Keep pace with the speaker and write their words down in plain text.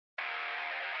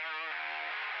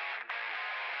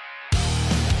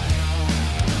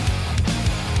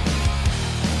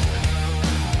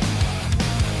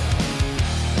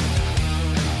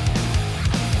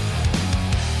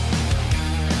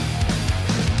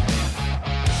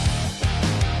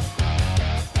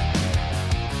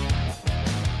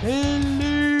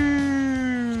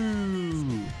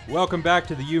Welcome back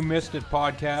to the You Missed It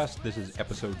podcast. This is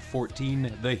episode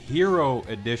 14, the Hero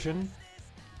Edition.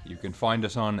 You can find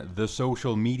us on the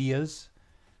social medias,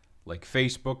 like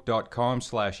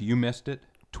facebook.com/YouMissedIt,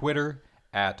 Twitter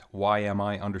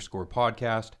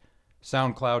 @YMI_podcast,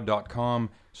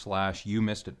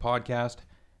 soundcloud.com/YouMissedItpodcast,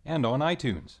 and on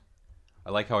iTunes.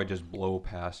 I like how I just blow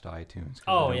past iTunes.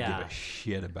 I don't give a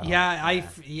shit about it.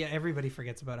 Yeah, everybody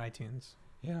forgets about iTunes.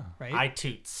 Yeah. Right?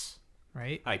 iTunes.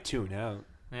 Right? I tune out.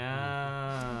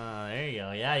 Yeah, there you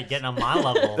go. Yeah, you're getting on my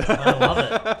level. I love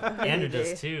it. Andrew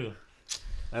does too.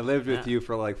 I lived with you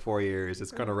for like 4 years.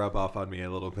 It's going to rub off on me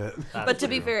a little bit. But to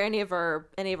be fair, any of our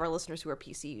listeners who are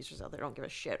PC users out there don't give a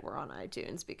shit we're on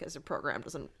iTunes because the program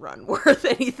doesn't run worth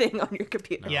anything on your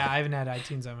computer. Yeah, I haven't had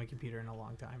iTunes on my computer in a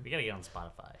long time. We gotta get on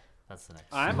Spotify. That's the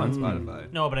next. I'm on Spotify.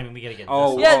 No, but I mean we gotta get.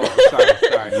 Oh, this. sorry.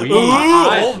 Me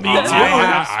too.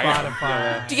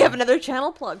 Spotify. Do you have another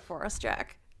channel plug for us,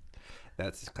 Jack?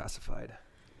 That's classified.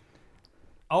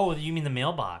 Oh, you mean the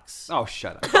mailbox? Oh,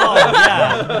 shut up. Oh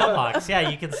yeah, mailbox. Yeah,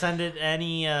 you can send it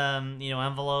any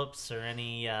envelopes or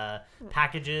any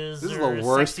packages. This is or the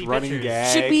worst sexy running pictures.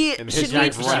 gag.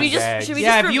 Should we just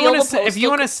If you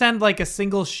want to send like a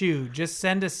single shoe, just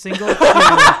send a single shoe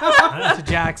to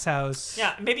Jack's house.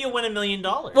 Yeah, maybe you'll win $1 million.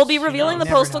 We'll be revealing the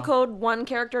Never postal know. code one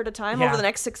character at a time over the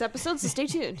next 6 episodes, so stay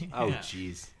tuned. Oh,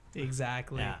 jeez.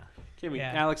 Exactly. Yeah.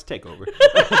 Alex, take over.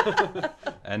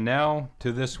 And now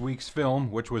to this week's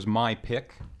film, which was my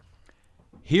pick.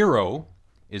 Hero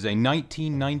is a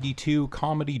 1992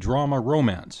 comedy drama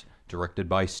romance directed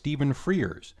by Stephen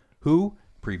Frears, who,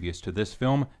 previous to this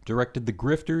film, directed The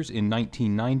Grifters in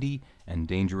 1990 and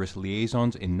Dangerous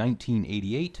Liaisons in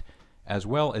 1988, as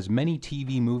well as many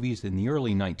TV movies in the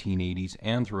early 1980s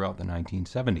and throughout the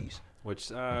 1970s. Which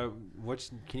can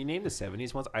you name the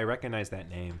 70s ones? I recognize that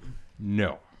name.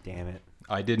 No. Damn it.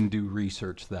 I didn't do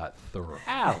research that thorough.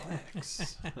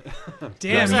 Alex. Damn,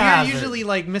 Dukes of you're Hazzard. usually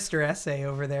like Mr. Essay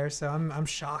over there, so I'm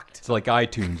shocked. It's like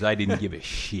iTunes. I didn't give a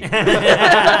shit. The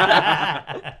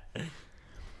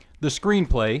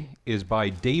screenplay is by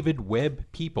David Webb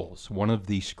Peoples, one of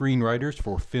the screenwriters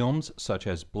for films such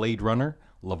as Blade Runner,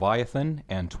 Leviathan,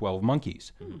 and 12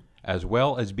 Monkeys, as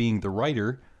well as being the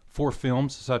writer for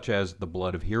films such as The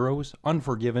Blood of Heroes,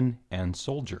 Unforgiven, and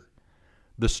Soldier.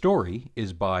 The story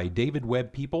is by David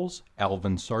Webb Peoples,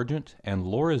 Alvin Sargent, and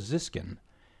Laura Ziskin.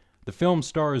 The film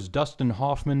stars Dustin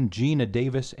Hoffman, Geena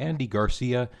Davis, Andy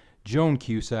Garcia, Joan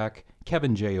Cusack,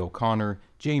 Kevin J. O'Connor,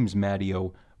 James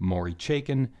Madio, Maury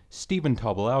Chaykin, Stephen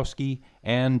Tobolowsky,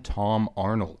 and Tom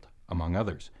Arnold, among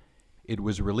others. It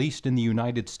was released in the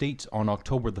United States on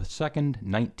October the 2nd,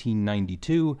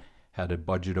 1992, had a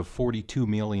budget of $42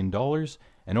 million,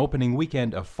 an opening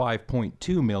weekend of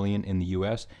 $5.2 million in the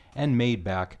U.S., and made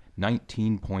back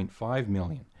 $19.5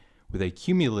 million, with a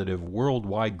cumulative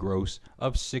worldwide gross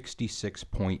of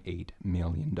 $66.8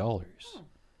 million.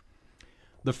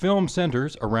 The film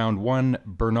centers around one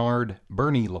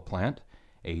Bernie LaPlante,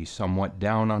 a somewhat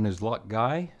down-on-his-luck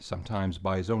guy, sometimes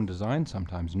by his own design,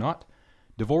 sometimes not,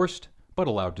 divorced but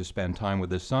allowed to spend time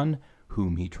with his son,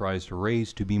 whom he tries to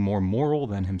raise to be more moral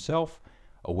than himself,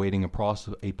 awaiting a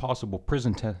possible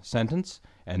prison sentence,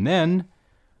 and then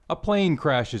a plane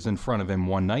crashes in front of him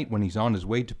one night when he's on his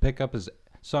way to pick up his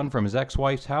son from his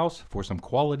ex-wife's house for some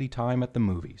quality time at the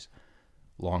movies.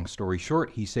 Long story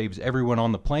short, he saves everyone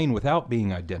on the plane without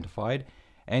being identified,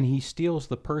 and he steals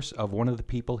the purse of one of the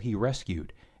people he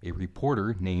rescued, a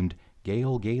reporter named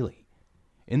Gail Gailey.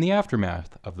 In the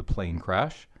aftermath of the plane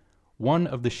crash, one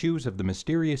of the shoes of the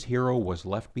mysterious hero was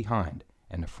left behind,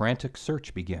 and a frantic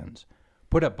search begins,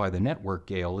 put up by the network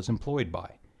Gail is employed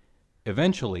by.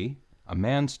 Eventually, a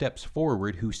man steps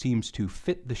forward who seems to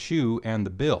fit the shoe and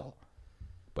the bill,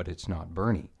 but it's not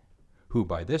Bernie, who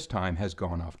by this time has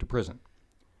gone off to prison.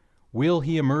 Will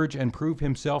he emerge and prove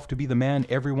himself to be the man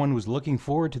everyone was looking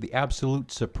for, to the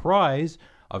absolute surprise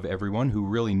of everyone who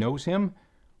really knows him?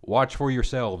 Watch for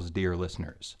yourselves, dear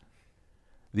listeners.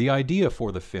 The idea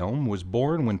for the film was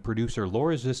born when producer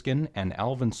Laura Ziskin and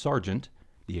Alvin Sargent,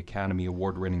 the Academy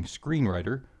Award-winning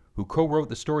screenwriter who co-wrote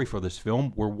the story for this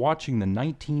film, were watching the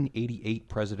 1988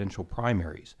 presidential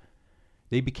primaries.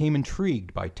 They became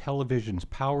intrigued by television's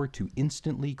power to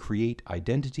instantly create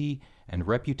identity and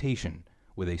reputation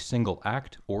with a single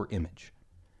act or image.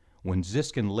 When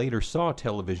Ziskin later saw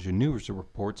television news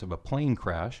reports of a plane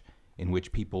crash in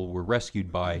which people were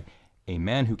rescued by a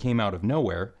man who came out of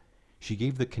nowhere, she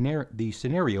gave the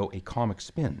scenario a comic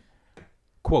spin.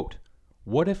 Quote,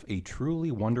 "What if a truly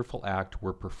wonderful act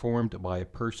were performed by a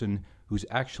person who's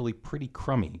actually pretty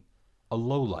crummy, a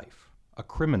lowlife, a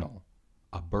criminal,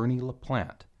 a Bernie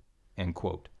LaPlante?" End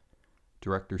quote.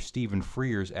 Director Stephen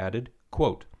Frears added,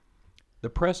 quote, the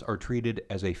press are treated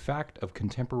as a fact of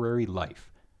contemporary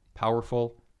life,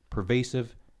 powerful,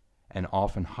 pervasive, and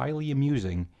often highly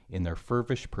amusing in their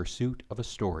fervish pursuit of a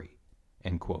story."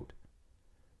 End quote.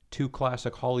 2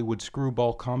 classic Hollywood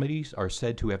screwball comedies are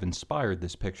said to have inspired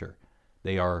this picture.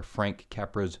 They are Frank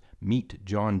Capra's Meet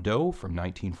John Doe from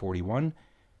 1941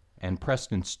 and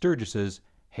Preston Sturgis's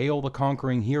Hail the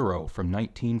Conquering Hero from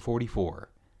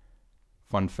 1944.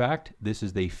 Fun fact, this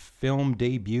is the film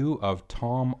debut of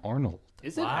Tom Arnold.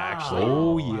 Is it Wow. actually?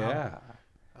 Oh, yeah.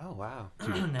 Oh, wow.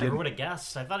 Never would have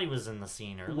guessed. I thought he was in the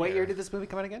scene earlier. What year did this movie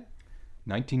come out again?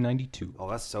 1992. Oh,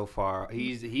 that's so far.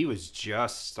 He was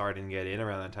just starting to get in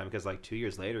around that time because like 2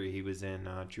 years later he was in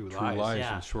True True Lies. Lies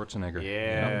Yeah. with Schwarzenegger.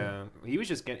 Yeah, he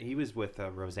was with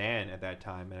Roseanne at that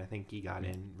time, and I think he got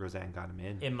in. Roseanne got him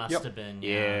in. It must have been.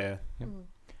 Yeah.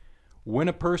 When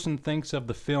a person thinks of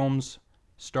the films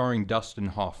starring Dustin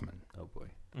Hoffman, Oh boy.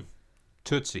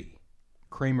 Tootsie,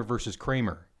 Kramer vs.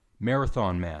 Kramer,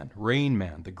 Marathon Man, Rain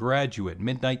Man, The Graduate,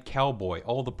 Midnight Cowboy,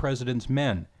 All the President's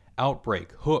Men,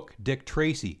 Outbreak, Hook, Dick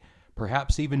Tracy,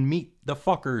 perhaps even Meet the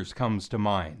Fuckers comes to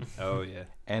mind. Oh yeah.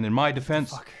 And in my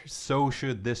defense, so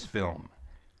should this film.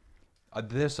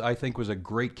 This, I think, was a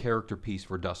great character piece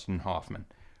for Dustin Hoffman.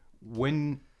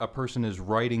 When a person is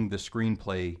writing the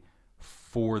screenplay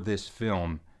for this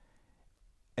film,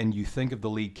 and you think of the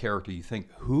lead character, you think,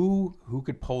 who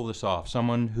could pull this off?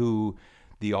 Someone who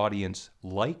the audience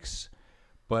likes,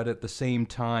 but at the same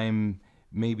time,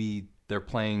 maybe they're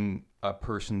playing a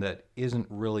person that isn't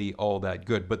really all that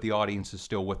good, but the audience is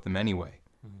still with them anyway.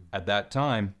 At that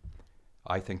time,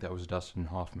 I think that was Dustin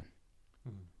Hoffman.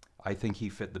 I think he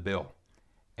fit the bill.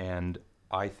 And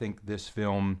I think this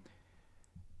film,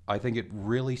 I think it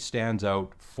really stands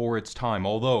out for its time,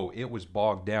 although it was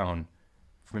bogged down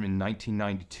from in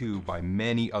 1992 by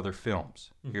many other films.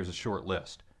 Here's a short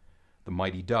list: The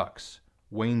Mighty Ducks,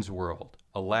 Wayne's World,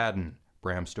 Aladdin,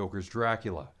 Bram Stoker's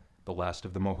Dracula, The Last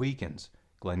of the Mohicans,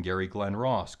 Glengarry Glen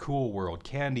Ross, Cool World,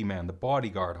 Candyman, The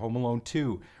Bodyguard, Home Alone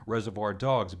 2, Reservoir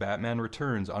Dogs, Batman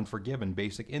Returns, Unforgiven,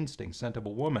 Basic Instinct, Scent of a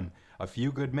Woman, A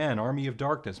Few Good Men, Army of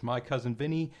Darkness, My Cousin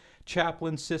Vinny,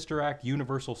 Chaplin, Sister Act,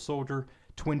 Universal Soldier,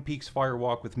 Twin Peaks Fire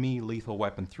Walk with Me, Lethal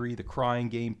Weapon 3, The Crying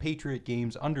Game, Patriot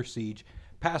Games, Under Siege,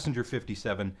 Passenger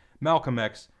 57, Malcolm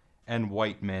X, and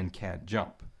White Men Can't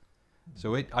Jump.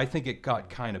 So I think it got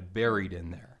kind of buried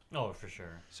in there. Oh, for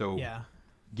sure. So Yeah.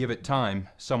 give it time,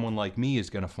 someone like me is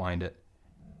going to find it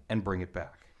and bring it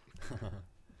back.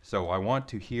 So I want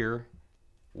to hear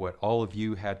what all of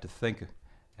you had to think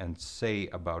and say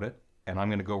about it, and I'm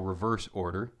going to go reverse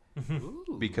order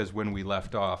because when we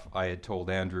left off, I had told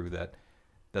Andrew that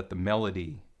the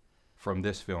melody from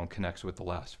this film connects with the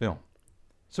last film.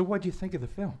 So what do you think of the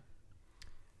film?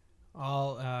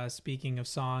 All speaking of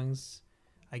songs,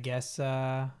 I guess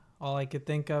all I could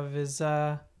think of is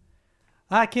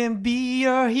I can be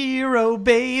your hero,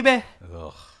 baby.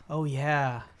 Ugh. Oh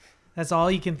yeah, that's all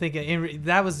you can think of.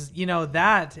 That was, we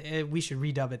should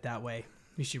redub it that way.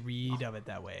 We should redub it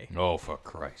that way. Oh, for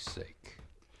Christ's sake.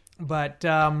 But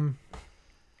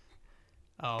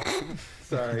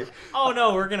Sorry. Oh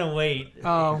no, we're gonna wait.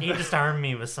 Oh. You just armed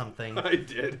me with something. I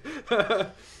did.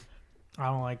 I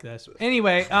don't like this.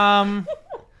 Anyway,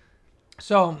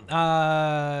 so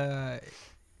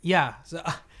yeah, so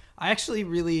I actually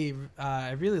really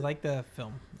like the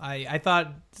film. I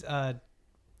thought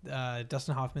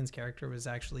Dustin Hoffman's character was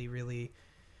actually really,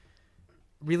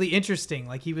 really interesting.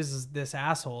 Like, he was this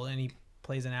asshole, and he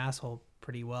plays an asshole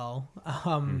pretty well.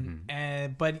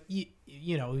 But he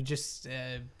just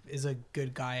is a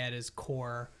good guy at his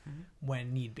core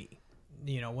when need be.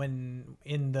 When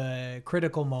in the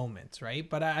critical moments, right?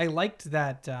 But I liked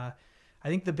that. I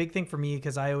think the big thing for me,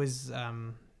 because I always,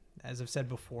 as I've said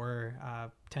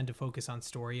before, tend to focus on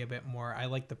story a bit more. I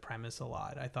like the premise a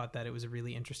lot. I thought that it was a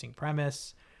really interesting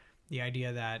premise. The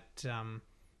idea that,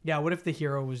 what if the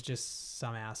hero was just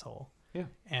some asshole? Yeah.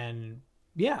 And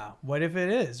what if it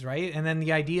is, right? And then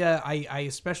the idea, I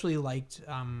especially liked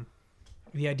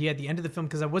the idea at the end of the film,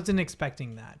 because I wasn't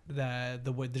expecting that. The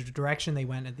direction they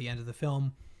went at the end of the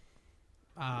film,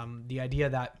 the idea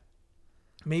that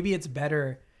maybe it's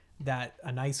better that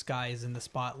a nice guy is in the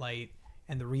spotlight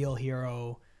and the real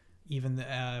hero even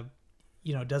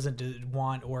doesn't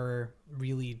want or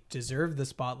really deserve the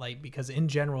spotlight, because in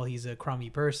general he's a crummy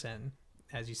person,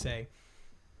 as you say.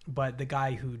 But the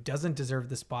guy who doesn't deserve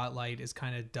the spotlight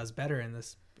does better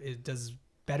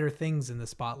things in the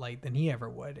spotlight than he ever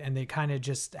would, and they kind of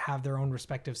just have their own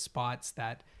respective spots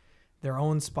that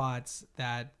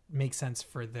make sense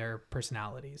for their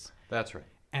personalities. That's right.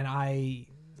 And I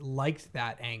liked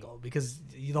that angle, because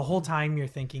the whole time you're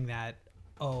thinking that,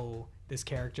 oh, this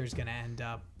character is going to end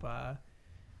up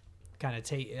kind of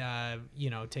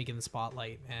taking the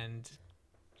spotlight and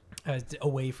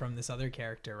away from this other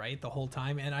character, right, the whole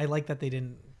time. And I like that they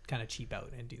didn't kind of cheap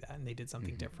out and do that, and they did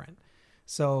something different.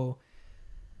 So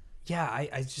yeah,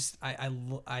 I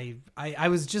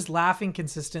was just laughing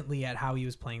consistently at how he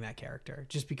was playing that character,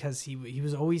 just because he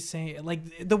was always saying,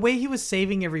 like, the way he was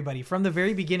saving everybody from the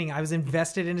very beginning. I was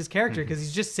invested in his character because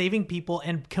he's just saving people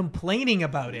and complaining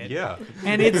about it. Yeah.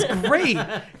 And it's great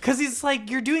because he's like,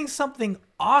 you're doing something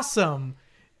awesome,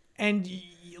 and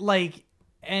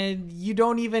you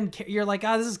don't even care. You're like,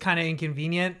 this is kind of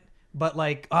inconvenient, but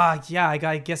like, yeah,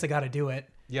 I guess I got to do it.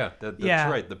 Yeah, that's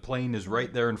right. The plane is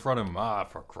right there in front of him.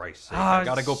 For Christ's sake. I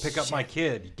got to go pick up my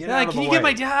kid. Get out of the way. Can you get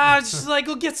my dad? Just like,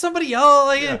 go get somebody else.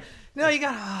 Like, no, you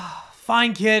got,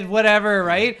 fine, kid, whatever,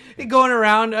 right? And going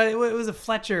around, it was a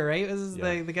Fletcher, right? Was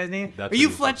the guy's name? Are you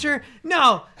Fletcher?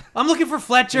 No, I'm looking for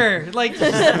Fletcher. Like,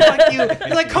 fuck you.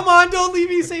 You're like, come on, don't leave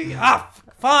me. Say,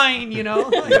 fine,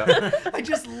 I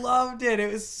just loved it.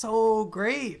 It was so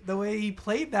great the way he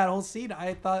played that whole scene.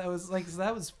 I thought it was like,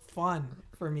 that was fun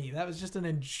for me. That was just an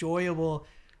enjoyable,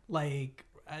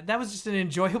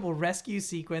 rescue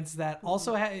sequence that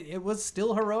also it was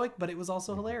still heroic, but it was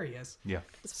also hilarious. Yeah,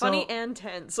 it's funny and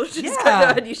tense, which is kind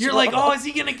of unusual. You're like, is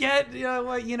he gonna get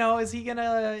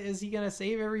is he gonna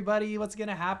save everybody? What's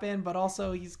gonna happen? But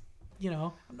also he's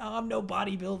I'm no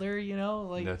bodybuilder,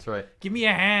 like, that's right. Give me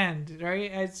a hand,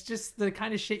 right? It's just the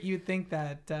kind of shit you'd think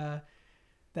that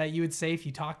you would say if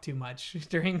you talk too much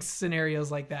during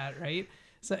scenarios like that, right?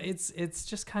 So it's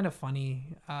just kind of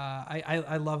funny.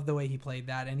 I love the way he played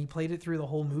that, and he played it through the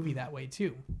whole movie that way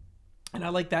too. And I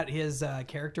like that his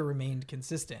character remained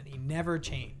consistent. He never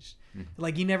changed.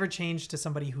 Like, he never changed to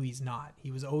somebody who he's not.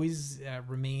 He was always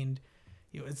remained.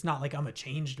 It's not like I'm a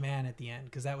changed man at the end,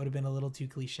 because that would have been a little too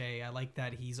cliche. I like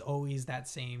that he's always that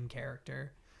same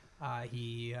character.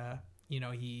 He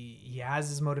has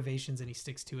his motivations and he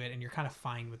sticks to it, and you're kind of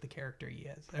fine with the character he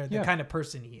is, or the kind of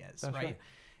person he is. That's right.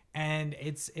 And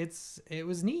it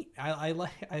was neat. I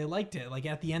liked it. Like,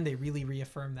 at the end, they really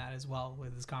reaffirmed that as well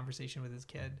with his conversation with his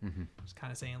kid. Just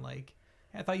kind of saying, like,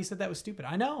 hey, I thought you said that was stupid.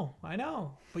 I know,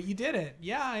 but you did it.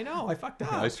 Yeah, I know. I fucked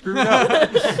up. I screwed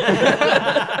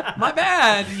up. My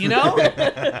bad.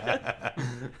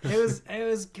 It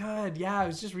was good. Yeah, it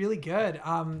was just really good.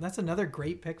 That's another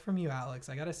great pick from you, Alex.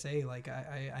 I gotta say, like,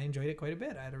 I enjoyed it quite a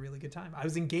bit. I had a really good time. I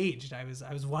was engaged. I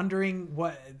was wondering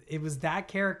what it was, that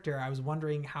character. I was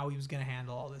wondering how he was gonna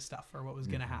handle all this stuff, or what was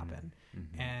gonna happen,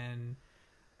 and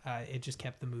it just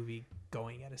kept the movie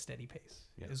going at a steady pace.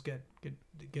 It was good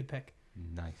pick.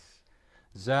 Nice.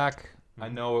 Zach, I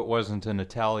know it wasn't an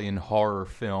Italian horror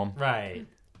film. Right.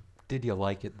 Did you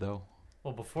like it, though?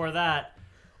 Well, before that,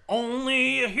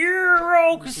 only a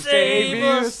hero can save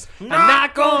us. I'm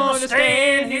not gonna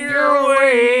stand here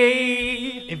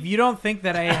away. If you don't think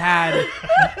that I had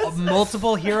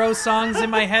multiple hero songs in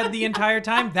my head the entire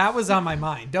time, that was on my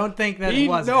mind. Don't think that it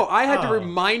wasn't. No, I had to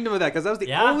remind him of that, because that was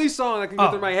the only song that could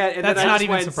go through my head. And that's then not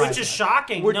even surprising. Which is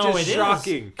shocking. It is.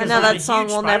 And now that song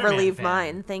will never leave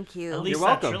mine. Thank you. At least You're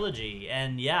that welcome. trilogy.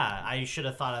 And yeah, I should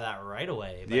have thought of that right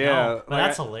away. But but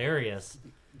that's hilarious.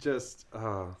 Just,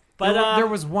 But there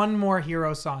was one more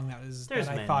hero song that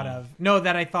I thought of. No,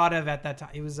 that I thought of at that time.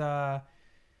 It was I'll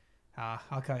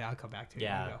come back to it.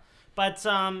 Yeah. But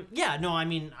I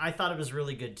mean, I thought it was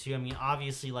really good too. I mean,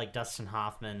 obviously, like, Dustin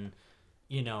Hoffman,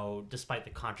 despite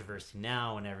the controversy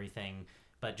now and everything,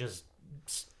 but just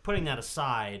putting that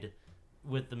aside,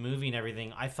 with the movie and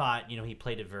everything, I thought, he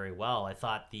played it very well. I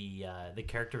thought the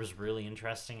character was really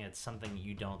interesting. It's something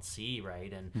you don't see,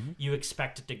 right? And you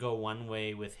expect it to go one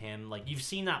way with him. Like, you've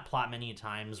seen that plot many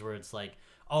times where it's like,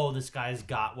 oh, this guy's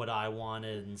got what I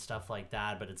wanted and stuff like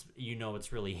that, but it's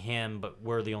really him, but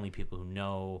we're the only people who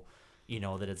know,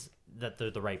 that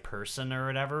they're the right person or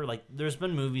whatever. Like, there's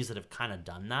been movies that have kind of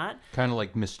done that. Kind of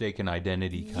like mistaken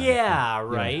identity kind of thing.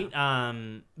 Right. Yeah.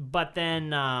 But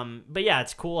yeah,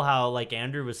 it's cool how, like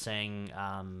Andrew was saying,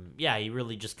 he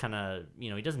really just kind of,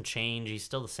 he doesn't change. He's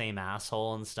still the same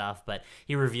asshole and stuff, but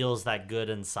he reveals that good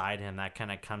inside him that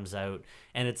kind of comes out.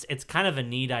 And it's kind of a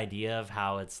neat idea of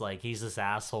how it's like he's this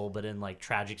asshole, but in, like,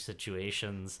 tragic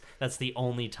situations, that's the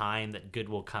only time that good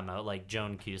will come out. Like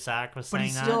Joan Cusack was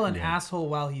saying that. But he's still an asshole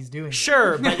while he's doing it.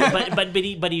 Sure,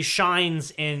 but he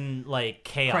shines in, like,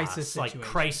 chaos,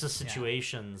 crisis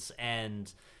situations,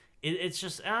 and it's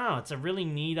just, I don't know, it's a really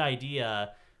neat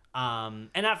idea. And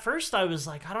at first I was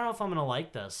like, I don't know if I'm gonna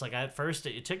like this. Like, at first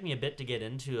it took me a bit to get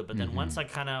into it, but then once I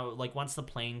kind of, like, once the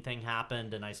plane thing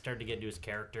happened and I started to get into his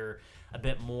character a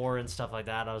bit more and stuff like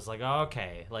that, I was like, oh,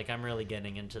 okay, like, I'm really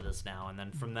getting into this now. And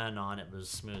then from then on, it was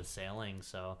smooth sailing.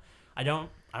 So I don't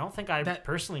think I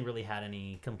personally really had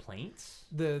any complaints.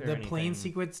 The plane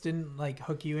sequence didn't like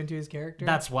hook you into his character.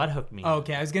 That's what hooked me. Oh,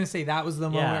 okay, I was gonna say that was the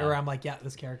moment where I'm like, yeah,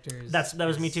 this character is. That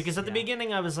was me too. Because at the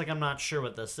beginning, I was like, I'm not sure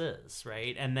what this is,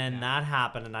 right? And then that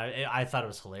happened, and I thought it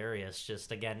was hilarious.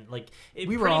 Just again, like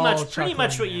pretty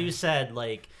much what you said,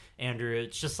 like Andrew.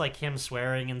 It's just like him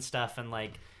swearing and stuff, and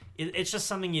like. It's just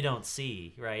something you don't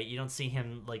see, right? You don't see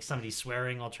him like somebody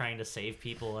swearing while trying to save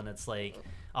people, and it's like,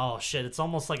 oh shit, it's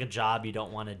almost like a job you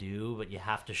don't want to do, but you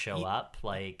have to show up.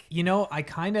 Like, I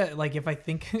kind of like if I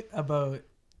think about,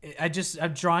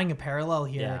 I'm drawing a parallel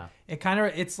here. Yeah.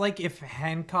 It's like if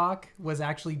Hancock was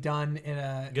actually done in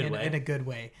a good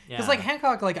way. Because like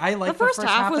Hancock, like I like the first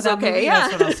half was of that movie,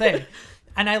 that's what I'll say.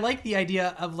 And I like the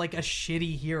idea of like a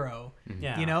shitty hero.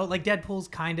 Yeah. Like Deadpool's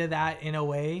kind of that in a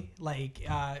way. Like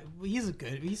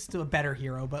he's still a better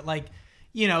hero, but like,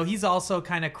 he's also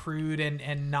kind of crude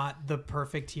and not the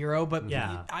perfect hero. But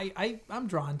I'm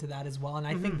drawn to that as well. And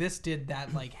I think this did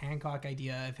that like Hancock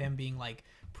idea of him being like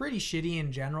pretty shitty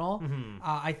in general.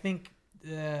 I think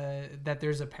that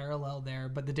there's a parallel there,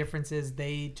 but the difference is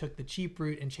they took the cheap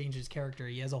route and changed his character.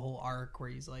 He has a whole arc where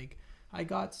he's like, I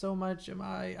got so much.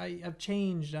 I've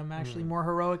changed. I'm actually more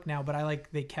heroic now. But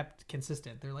they kept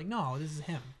consistent. They're like, no, this is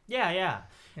him. Yeah.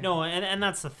 No, and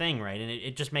that's the thing, right? And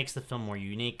it just makes the film more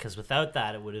unique because without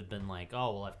that, it would have been like,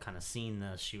 oh, well, I've kind of seen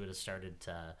this. She would have started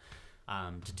to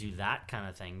do that kind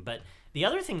of thing. But the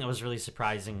other thing that was really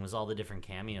surprising was all the different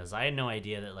cameos. I had no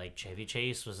idea that like Chevy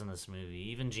Chase was in this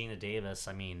movie. Even Geena Davis.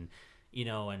 I mean,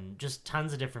 and just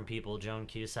tons of different people. Joan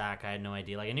Cusack. I had no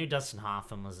idea. Like I knew Dustin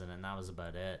Hoffman was in it, and that was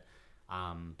about it.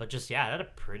 But just, it had a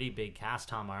pretty big cast.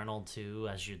 Tom Arnold, too,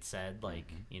 as you'd said, like,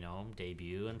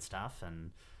 debut and stuff.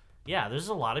 And, there's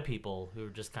a lot of people who are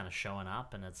just kind of showing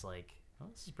up, and it's like, oh,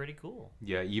 this is pretty cool.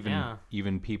 Yeah,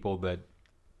 even people that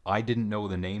I didn't know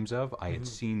the names of, I had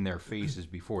seen their faces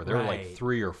before. There were like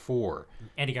 3 or 4.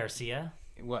 Andy Garcia?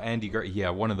 Well,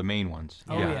 one of the main ones.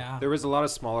 Oh yeah. There was a lot of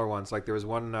smaller ones. Like there was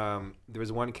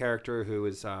one character who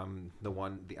was I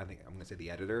think I'm gonna say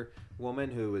the editor woman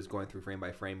who was going through frame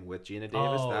by frame with Geena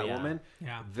Davis. Woman,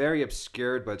 very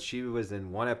obscured, but she was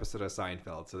in one episode of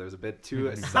Seinfeld, so there's a bit two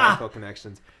Seinfeld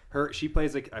connections.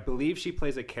 I believe she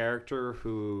plays a character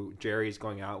who Jerry's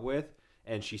going out with,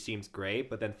 and she seems great,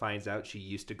 but then finds out she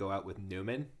used to go out with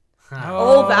Newman.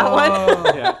 Oh, that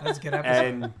one? Yeah. That's a good episode.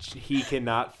 And he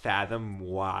cannot fathom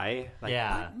why. Like,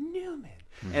 but Newman.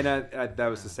 And that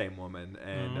was the same woman.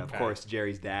 And, of course,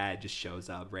 Jerry's dad just shows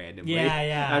up randomly.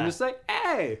 Yeah. I'm just like,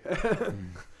 hey!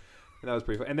 And that was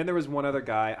pretty fun. And then there was one other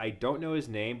guy. I don't know his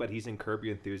name, but he's in Curb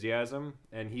Your Enthusiasm.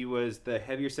 And he was the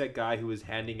heavier set guy who was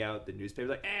handing out the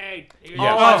newspapers. Like, hey!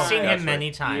 I've seen him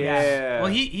many times. Yeah.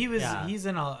 Well, he's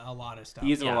in a lot of stuff.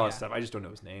 He's in a lot of stuff. I just don't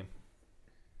know his name.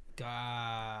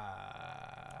 God,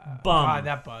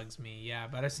 that bugs me. Yeah,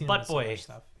 but I've seen Butt boy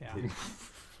stuff. Yeah,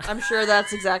 I'm sure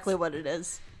that's exactly what it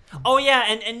is. Oh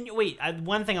yeah, and wait,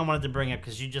 one thing I wanted to bring up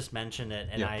because you just mentioned it,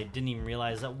 and I didn't even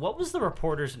realize that. What was the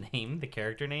reporter's name? The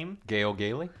character name? Gail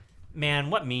Gailey. Man,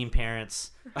 what mean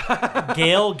parents?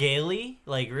 Gail Gailey?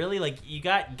 Like really? Like you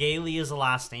got Gailey as a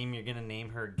last name, you're gonna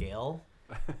name her Gail?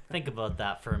 Think about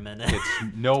that for a minute.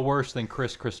 It's no worse than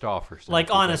Chris Christopherson. Like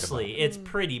honestly, it's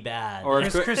pretty bad. Or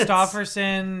Chris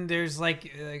Christopherson. There's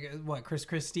Chris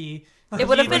Christie. It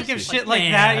would have been of shit like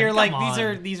that. You're like,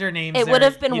 these are names. It would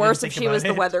have been worse if she was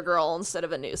the weather girl instead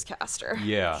of a newscaster.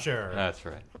 Yeah, sure, that's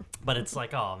right. But it's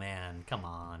like, oh man, come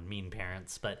on, mean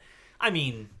parents. But I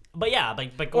mean. But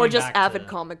going or just back avid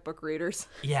comic book readers.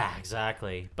 Yeah,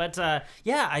 exactly. But I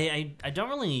don't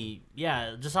really,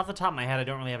 just off the top of my head, I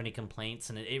don't really have any complaints,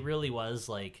 and it really was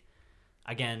like,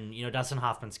 again, Dustin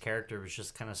Hoffman's character was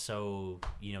just kind of so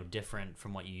different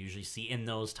from what you usually see in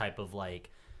those type of like,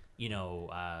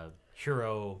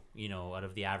 hero, out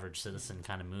of the average citizen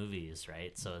kind of movies,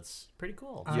 right? So it's pretty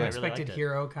cool. So unexpected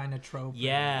hero kind of trope.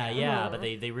 Yeah, but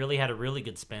they really had a really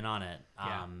good spin on it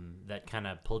that kind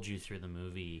of pulled you through the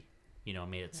movie,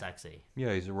 made it sexy.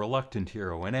 Yeah, he's a reluctant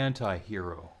hero, an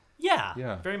anti-hero.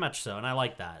 Yeah, very much so, and I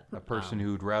like that. A person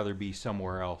who'd rather be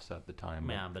somewhere else at the time.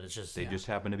 Yeah, but it's just... They just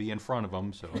happen to be in front of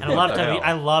him, so... And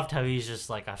I loved how he's just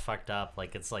like, I fucked up.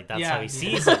 Like, it's like, that's how he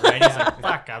sees it, right? He's like,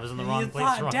 fuck, I was in the wrong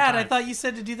place, wrong Dad, time. I thought you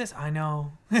said to do this. I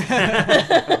know.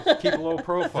 Keep a low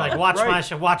profile. Like,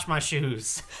 watch my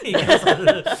shoes. He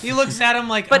looks at him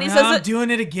like, but he says I'm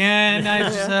doing it again. I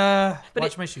just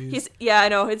watch my shoes. I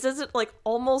know. It says it like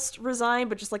almost resigned,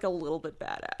 but just like a little bit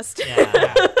badass.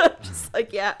 Just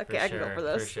like, okay, I can go for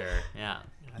this. For sure, yeah.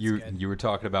 You were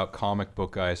talking about comic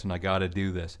book guys, and I got to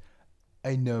do this.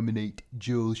 I nominate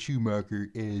Joel Schumacher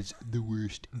as the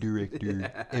worst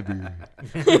director ever.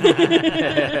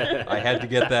 I had to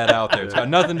get that out there. It's got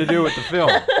nothing to do with the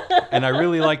film. And I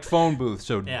really liked Phone Booth,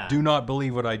 so do not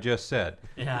believe what I just said.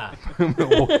 Yeah.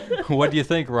 What do you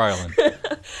think, Rylan?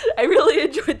 I really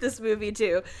enjoyed this movie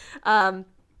too.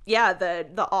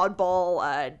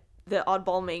 The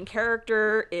oddball main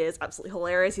character is absolutely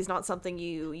hilarious. He's not something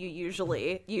you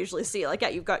usually see. Like, yeah,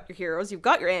 you've got your heroes, you've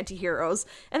got your anti-heroes,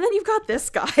 and then you've got this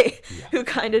guy who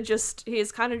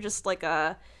he's kind of just like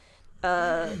a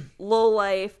low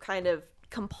life, kind of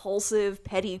compulsive,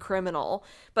 petty criminal.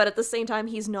 But at the same time,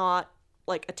 he's not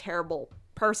like a terrible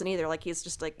person either. Like, he's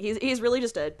just like he's really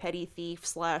just a petty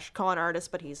thief / con artist,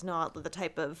 but he's not the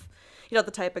type of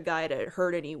guy to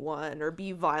hurt anyone or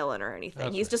be violent or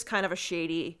anything. He's just kind of a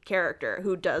shady character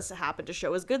who does happen to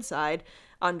show his good side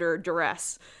under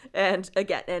duress. And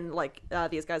again,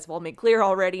 these guys have all made clear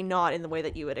already, not in the way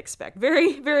that you would expect.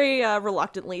 Very, very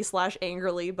reluctantly /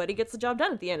 angrily, but he gets the job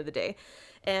done at the end of the day.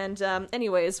 And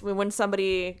anyways, when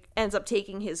somebody ends up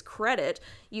taking his credit,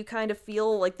 you kind of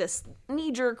feel like this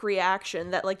knee-jerk reaction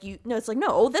that it's like,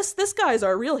 no, this guy's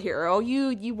our real hero.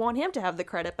 You want him to have the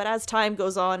credit. But as time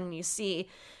goes on and you see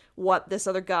what this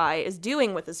other guy is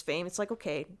doing with his fame, it's like,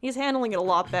 okay, he's handling it a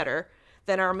lot better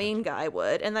than our main guy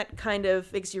would. And that kind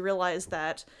of makes you realize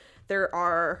that the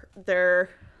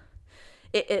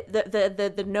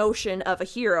notion of a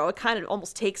hero, it kind of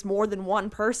almost takes more than one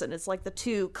person. It's like the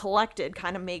two collected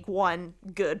kind of make one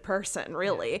good person,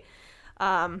 really.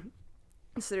 So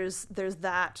there's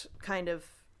that kind of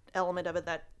element of it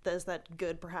that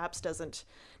good perhaps doesn't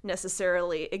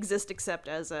necessarily exist except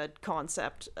as a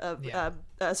concept of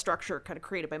a structure kind of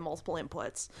created by multiple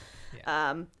inputs.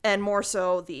 And more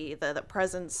so the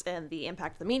presence and the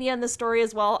impact of the media in this story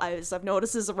as well, as I've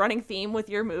noticed, is a running theme with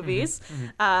your movies.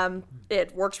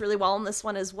 It works really well in this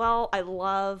one as well. I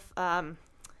love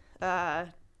the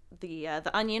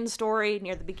onion story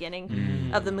near the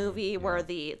beginning of the movie, where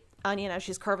the onion, as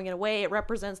she's carving it away, it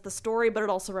represents the story, but it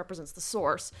also represents the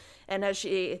source. And as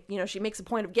she makes a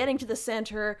point of getting to the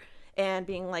center and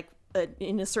being like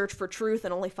in a search for truth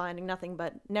and only finding nothing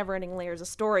but never-ending layers of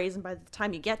stories, and by the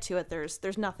time you get to it,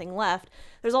 there's nothing left.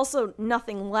 There's also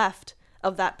nothing left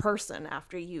of that person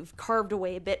after you've carved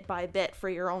away bit by bit for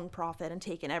your own profit and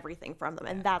taken everything from them.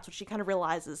 And that's what she kind of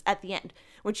realizes at the end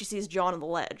when she sees John on the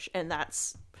ledge, and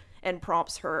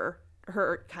prompts her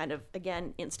kind of,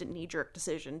 again, instant knee-jerk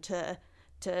decision to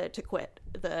quit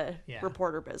the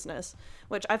reporter business,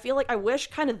 which I feel like I wish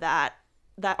kind of that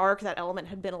arc, that element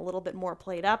had been a little bit more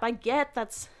played up. I get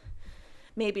that's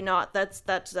maybe not, that's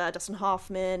Dustin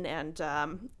Hoffman and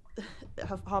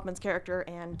Hoffman's character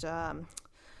and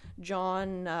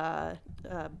John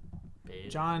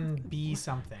B.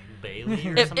 something. Bailey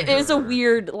or something? It is a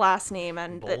weird last name.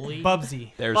 And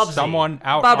Bubsy. There's Bubsy. Someone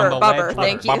out Bubber, on the Bubber, ledge.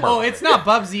 thank you. Bubber. Oh, it's not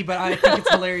Bubsy, but I think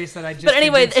it's hilarious that I just. But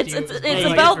anyway, convinced it's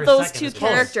you. about those second, two it's close.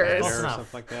 characters. Close or enough.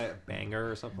 something like that.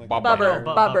 Banger or something like Bubber. that.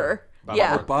 Bubber.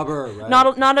 Yeah. Bubber, right?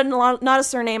 Not a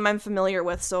surname I'm familiar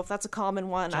with, so if that's a common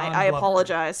one, I Blubber.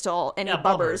 apologize to any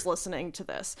Bubbers listening to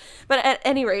this. But at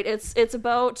any rate, it's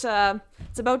about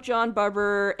John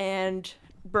Bubber and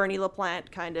Bernie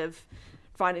LaPlante kind of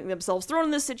finding themselves thrown in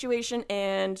this situation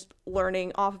and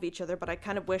learning off of each other. But I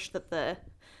kind of wish that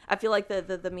I feel like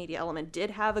the media element did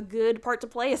have a good part to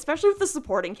play, especially with the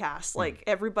supporting cast. Like,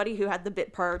 everybody who had the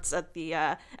bit parts at the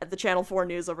Channel 4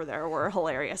 News over there were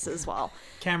hilarious as well.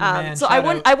 Cameraman. So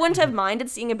I wouldn't have minded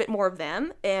seeing a bit more of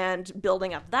them and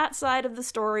building up that side of the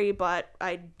story, but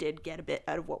I did get a bit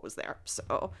out of what was there.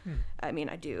 So, I mean,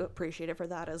 I do appreciate it for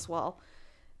that as well.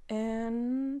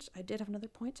 And I did have another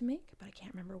point to make, but I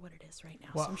can't remember what it is right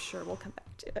now, so I'm sure we'll come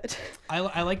back to it.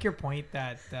 I like your point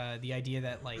that the idea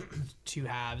that like two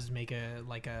halves make an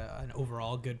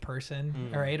overall good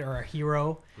person, right, or a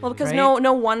hero. Well, because right?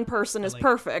 no one person is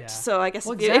perfect, so I guess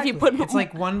if you put it's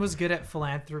like one was good at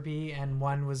philanthropy and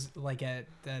one was like at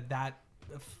kind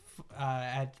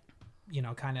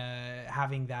of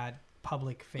having that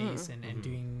public face and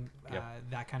doing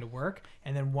that kind of work,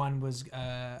 and then one was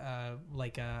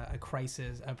like a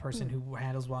crisis, a person who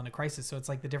handles well in a crisis. So it's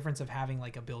like the difference of having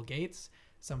like a Bill Gates,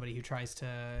 somebody who tries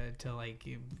to like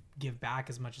give back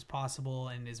as much as possible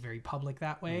and is very public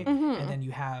that way, and then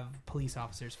you have police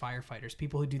officers, firefighters,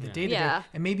 people who do the day-to-day,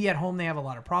 and maybe at home they have a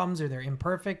lot of problems or they're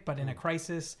imperfect, but in a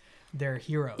crisis they're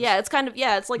heroes. Yeah, it's kind of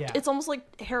it's like Yeah. it's almost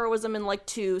like heroism in like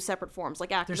two separate forms,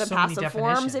 like active There's and so many passive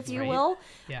forms, if definitions, you right? will.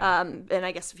 Yeah. And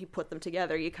I guess if you put them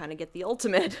together, you kind of get the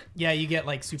ultimate. Yeah, you get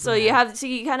like Superman. So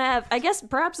you kind of have. I guess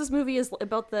perhaps this movie is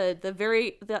about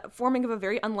the forming of a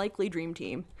very unlikely dream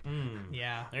team.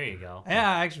 Yeah. There you go. Yeah,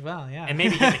 actually, well, yeah. And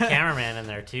maybe get the cameraman in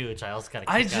there too, which I also got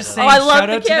to. I just Oh, I love shout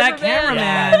the out to that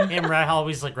cameraman. cameraman. Him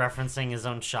always like referencing his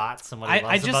own shots and what he loves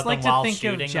I just about Oh, like them while to think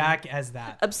shooting of Jack as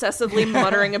that. Obsessively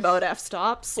muttering about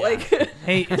f-stops, like.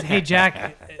 Hey,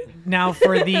 Jack. Now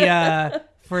for the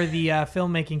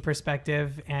filmmaking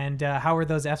perspective, and how are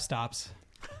those f-stops?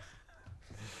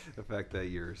 The fact that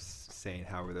you're saying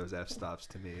how were those f-stops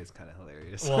to me is kind of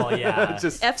hilarious. Well, yeah.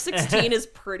 Just F-16 is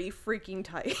pretty freaking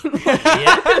tight.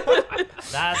 Yeah,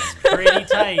 that's pretty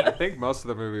tight. I think most of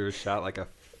the movie was shot like a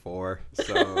 4,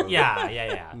 so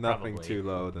Yeah. nothing probably. too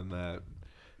low than that.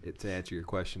 To answer your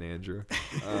question, Andrew.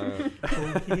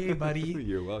 Okay, buddy.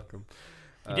 You're welcome.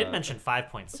 You did mention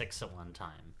 5.6 at one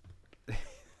time,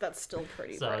 That's still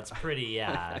pretty. so bro. it's pretty.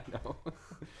 Yeah. No.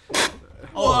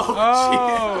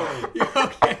 Oh, you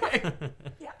okay?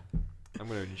 I'm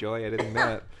gonna enjoy editing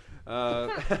that.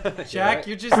 Jack,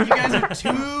 you guys are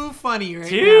too funny right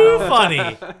Too now. funny.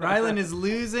 Rylan is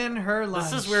losing her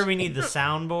lunch. This is where we need the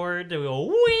soundboard to go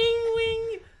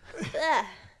wing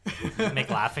wing. Make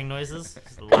laughing noises.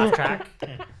 Laugh track.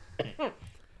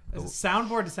 As a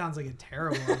soundboard, it sounds like a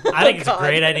terrible. I think it's a God.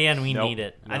 great idea and we Nope. need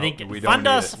it. I Nope, think we don't fund need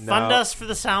us, it. fund No. us for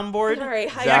the soundboard. All right,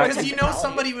 Zach- Because you know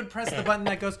somebody would press the button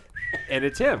that goes. And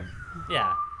it's him.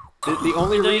 Yeah. The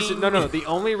only reason, the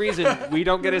only reason we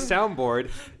don't get a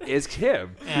soundboard is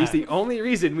him. Yeah. He's the only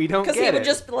reason we don't Because get he would it.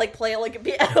 just like play it like a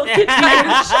piano.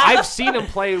 I've seen him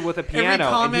play with a piano, and he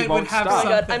comment won't would have stop. Oh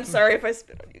my God, I'm sorry if I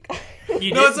spit on you guys.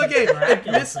 You No, did it's okay. It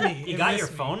missed me. You It got missed your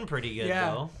me. phone pretty good Yeah.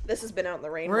 though. This has been out in the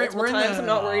rain We're multiple in times. the- I'm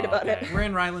not worried about okay. it. We're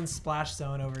in Ryland's splash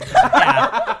zone over here.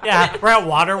 Yeah, we're at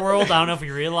Waterworld. I don't know if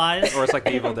you realize. Or it's like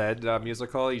the Evil Dead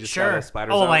musical. You just got Sure. a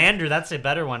spider Oh, zone. well, Andrew, that's a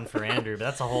better one for Andrew, but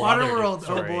that's a whole other Waterworld. Oh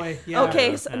story. boy. Yeah.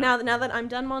 Okay, so now that I'm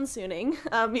done monsooning,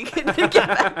 you can get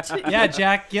back to Yeah,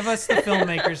 Jack, give us the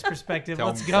filmmaker's perspective. Tell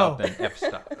Let's him go. stop and F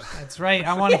stops. That's right.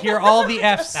 I want to hear all the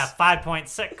F's. That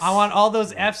 5.6. I want all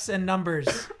those F's and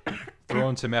numbers. Throw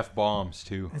in some F bombs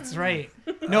too. That's right.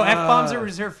 No, F bombs are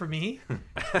reserved for me.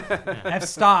 F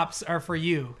stops are for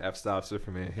you. F-stops are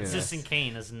for me. Yeah. Citizen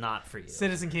Kane is not for you.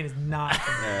 Citizen Kane is not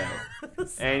for me.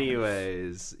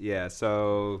 Anyways, yeah.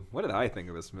 So, what did I think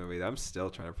of this movie? I'm still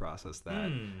trying to process that.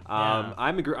 yeah.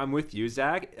 I'm with you,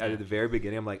 Zach. At the very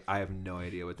beginning, I'm like, I have no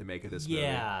idea what to make of this movie.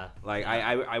 Yeah. Like,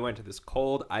 I went to this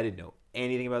cold. I didn't know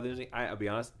anything about this movie. I'll be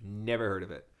honest, never heard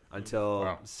of it until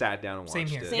Wow. sat down and watched Same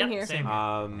here. it. Same here. Same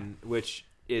here. Which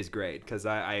is great because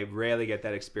I rarely get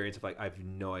that experience of like I have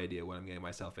no idea what I'm getting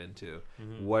myself into.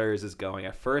 Where is this going?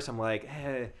 At first, I'm like,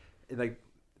 like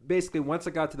basically once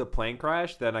I got to the plane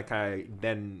crash, then I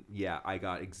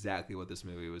got exactly what this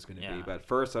movie was going to be. Yeah. But at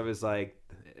first, I was like,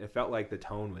 it felt like the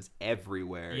tone was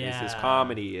everywhere. Is this Yeah.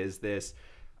 comedy? Is this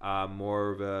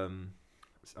more of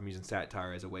I'm using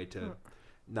satire as a way to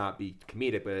not be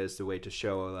comedic, but as a way to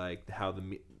show like how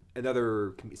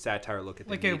another satire look at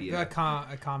the Like media. a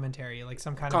commentary, like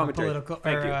some kind Commentary. of a political,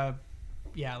 Thank or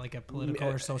you. like a political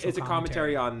or social. It's a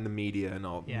commentary on the media and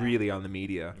all, Yeah. really on the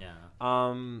media.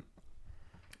 Yeah.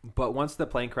 But once the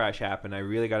plane crash happened, I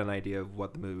really got an idea of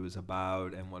what the movie was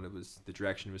about and what the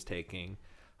direction it was taking.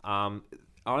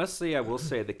 Honestly, I will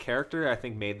say the character I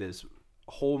think made this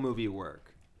whole movie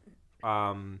work.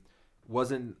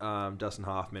 Wasn't Dustin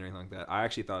Hoffman or anything like that. I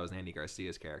actually thought it was Andy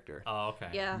Garcia's character. Oh, okay.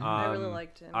 Yeah, I really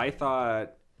liked him. I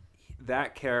thought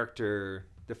that character,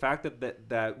 the fact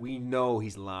that we know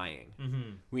he's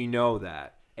lying, we know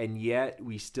that, and yet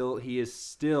he is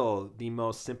still the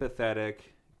most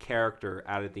sympathetic character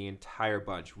out of the entire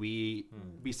bunch.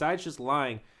 Besides just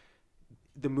lying,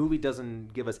 the movie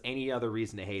doesn't give us any other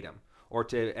reason to hate him or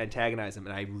to antagonize him,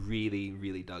 and I really,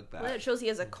 really dug that. Well, it shows he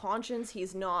has a conscience.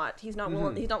 He's not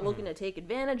willing, he's not looking to take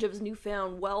advantage of his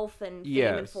newfound wealth and fame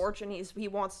and Yes. fortune. He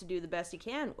wants to do the best he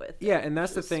can with. Yeah, it, and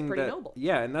that's which the is thing pretty that noble.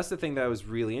 and that's the thing that I was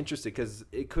really interested because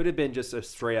it could have been just a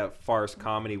straight up farce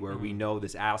comedy where we know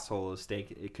this asshole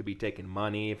it could be taking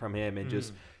money from him and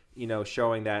just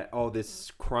showing that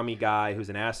this crummy guy who's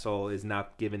an asshole is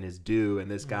not given his due, and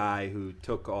this guy who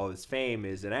took all his fame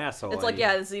is an asshole. It's like,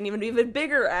 it's an even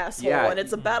bigger asshole, Yeah. and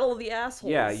it's a battle of the assholes.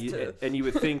 Yeah, and you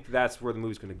would think that's where the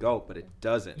movie's going to go, but it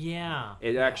doesn't. Yeah.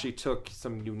 It actually took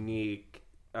some unique.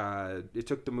 It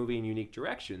took the movie in unique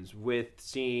directions with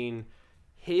seeing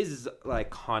his like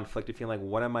conflict of feeling like,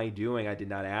 what am I doing? I did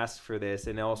not ask for this,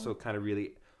 and it also kind of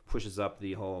really pushes up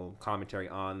the whole commentary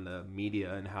on the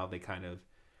media and how they kind of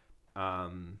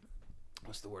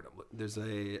what's the word? There's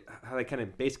how they kind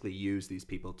of basically use these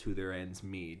people to their ends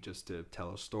meet just to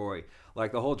tell a story.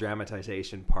 Like the whole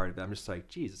dramatization part of it, I'm just like,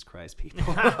 Jesus Christ, people.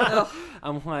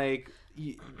 I'm like,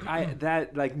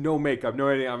 like no makeup, no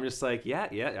anything. I'm just like, yeah,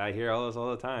 I hear all this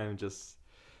all the time. Just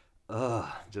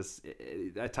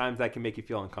at times that can make you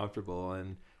feel uncomfortable.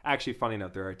 And actually, funny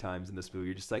enough, there are times in this movie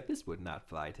you're just like, this would not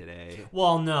fly today.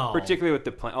 Well, no. Particularly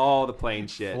with all the plane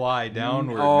shit. Fly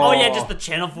downward. Oh yeah, just the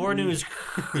Channel 4 news.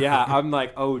 Yeah, I'm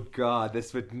like, oh god,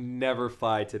 this would never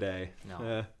fly today.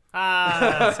 No.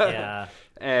 Yeah.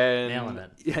 And nailing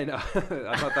it. Yeah, I know.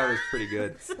 I thought that was pretty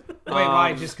good. Wait,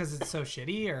 why? Just because it's so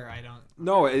shitty, or I don't?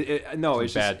 No,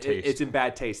 it's bad just taste. it's in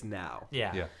bad taste now.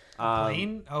 Yeah.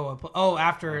 Plane?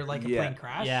 After like a plane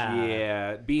crash?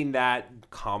 Yeah, being that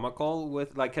comical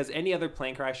with like, because any other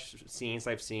plane crash scenes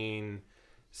I've seen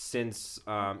since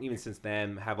even since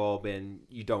then have all been,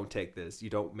 you don't take this, you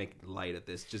don't make light of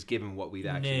this, just given what we've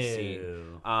actually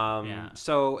seen.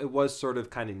 So it was sort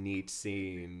of kind of neat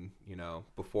seeing,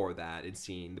 before that and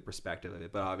seeing the perspective of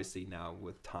it, but obviously now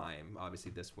with time,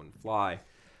 obviously this wouldn't fly.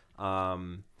 But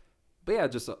yeah,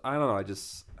 just I don't know, it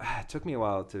took me a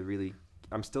while to really.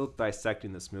 I'm still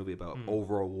dissecting this movie about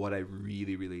overall what I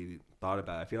really, really thought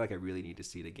about. I feel like I really need to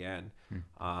see it again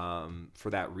for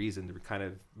that reason, to kind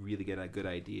of really get a good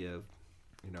idea of,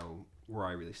 where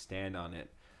I really stand on it.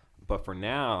 But for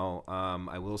now,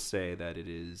 I will say that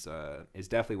it's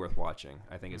definitely worth watching.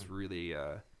 I think it's really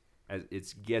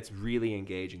it gets really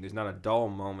engaging. There's not a dull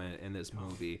moment in this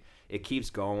movie. It keeps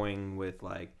going with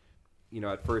like.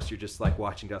 At first you're just like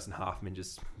watching Dustin Hoffman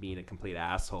just being a complete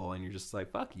asshole, and you're just like,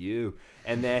 fuck you.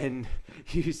 And then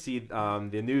you see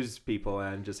the news people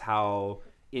and just how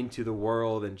into the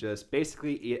world, and just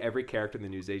basically every character in the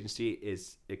news agency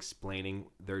is explaining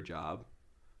their job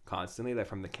constantly, like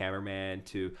from the cameraman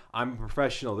to I'm a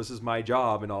professional, this is my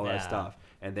job, and all that stuff.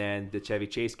 And then the Chevy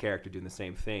Chase character doing the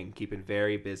same thing, keeping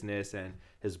very business, and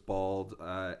his bald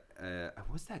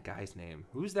what's that guy's name?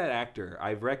 Who's that actor?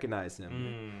 I've recognized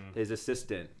him. His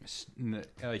assistant.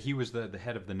 He was the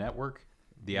head of the network.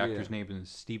 The actor's name is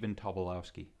Stephen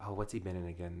Tobolowsky. Oh, what's he been in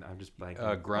again? I'm just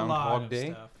blanking. Groundhog Day.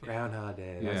 Stuff, yeah. Groundhog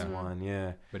Day. That's one.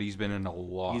 Yeah. But he's been in a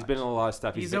lot. He's been in a lot of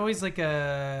stuff. He's always like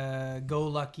a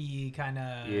go-lucky kind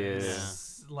of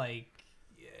like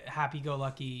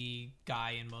happy-go-lucky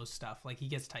guy in most stuff. Like he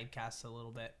gets typecast a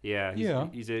little bit. Yeah.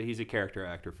 He's a character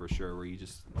actor for sure, where he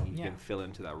can fill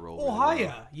into that role. Oh,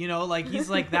 really hiya! Like he's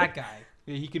like that guy.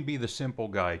 Yeah, he can be the simple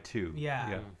guy too.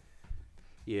 Yeah.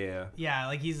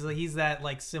 Like he's that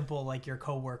like simple, like your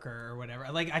coworker or whatever.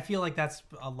 Like I feel like that's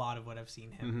a lot of what I've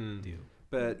seen him do.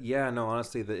 But yeah, no,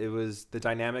 honestly, it was the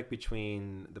dynamic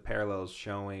between the parallels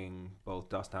showing both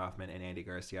Dustin Hoffman and Andy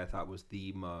Garcia. I thought was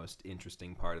the most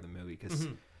interesting part of the movie because,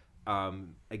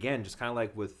 again, just kind of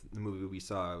like with the movie we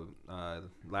saw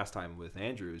last time with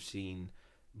Andrew, seeing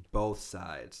both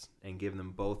sides and giving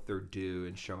them both their due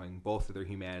and showing both of their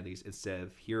humanities instead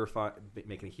of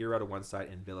making a hero out of one side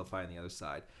and vilifying the other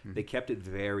side. They kept it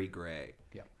very gray,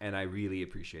 and I really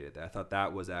appreciated that. I thought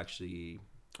that was actually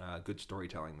good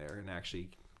storytelling there, and actually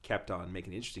kept on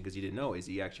making it interesting because you didn't know, is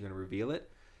he actually going to reveal it?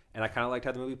 And I kind of liked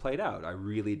how the movie played out. I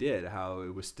really did. How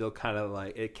it was still kind of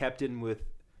like it kept in with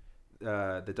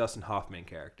the Dustin Hoffman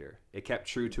character. It kept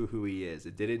true to who he is.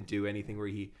 It didn't do anything where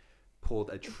he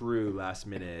pulled a true last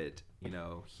minute,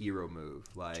 hero move,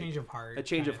 like change of heart. A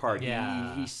change of heart.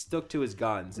 Yeah. He stuck to his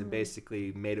guns and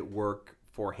basically made it work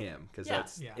for him because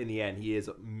that's in the end he is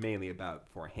mainly about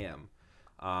for him.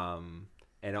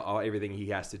 And everything he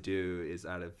has to do is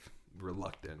out of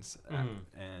reluctance,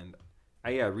 and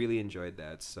I really enjoyed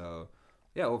that. So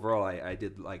overall I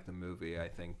did like the movie, I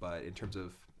think, but in terms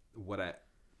of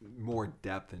more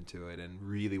depth into it and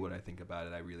really what I think about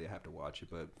it, I really have to watch it.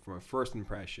 But from a first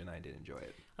impression, I did enjoy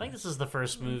it. I think this is the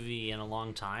first movie in a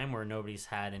long time where nobody's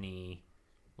had any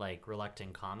like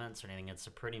reluctant comments or anything. It's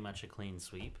pretty much a clean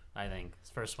sweep. I think it's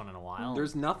the first one in a while.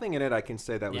 There's nothing in it I can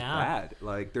say that was bad.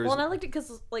 Like there's and I liked it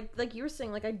because like you were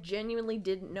saying, like I genuinely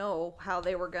didn't know how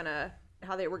they were gonna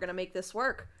make this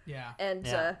work. And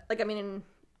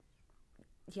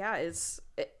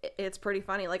it's pretty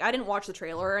funny. Like I didn't watch the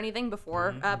trailer or anything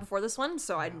before this one,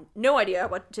 so I had no idea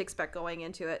what to expect going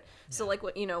into it. So like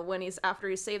when he's after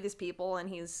he saved these people and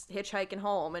he's hitchhiking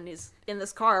home and he's in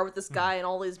this car with this guy and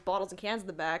all these bottles and cans in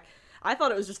the back, I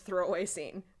thought it was just a throwaway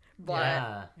scene.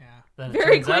 But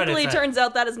very quickly turns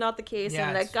out that is not the case,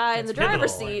 and that guy in the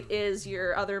driver's seat is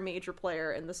your other major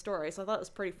player in the story. So I thought it was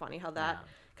pretty funny how that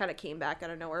kind of came back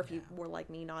out of nowhere. If you were like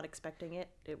me, not expecting it,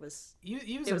 it was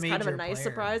kind of a nice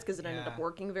surprise because it ended up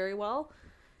working very well.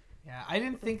 Yeah, I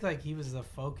didn't think like he was the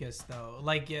focus though.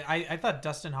 Like I thought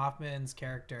Dustin Hoffman's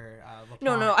character.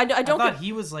 No, I don't. I thought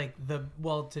he was like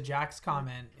to Jack's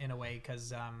comment in a way,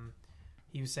 because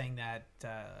he was saying that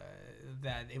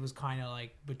that it was kind of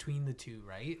like between the two,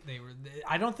 right?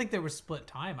 I don't think they were split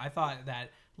time. I thought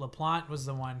that LaPlante was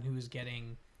the one who was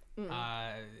getting.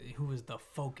 Who was the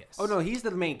focus? Oh no, he's the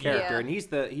main character, and he's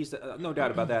the no doubt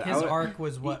about that. His arc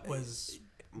was what was.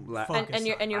 And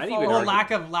you're following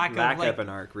lack of an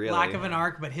arc, really. Lack of an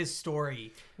arc, but his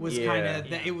story was kind of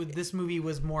this movie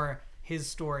was more his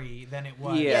story than it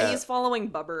was. Yeah, he's following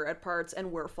Bubber at parts,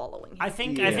 and we're following him. I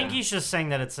think he's just saying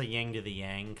that it's a yin to the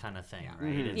yang kind of thing,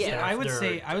 right? Yeah, I would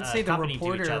say the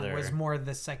reporter was more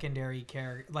the secondary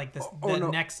character, like the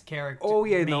next character. Oh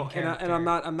yeah, no, and I'm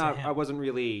not. I wasn't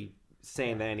really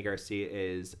saying that Andy Garcia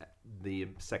is the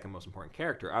second most important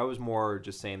character. I was more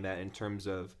just saying that in terms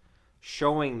of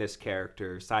showing this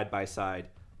character side by side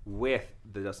with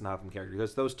the Dustin Hoffman character,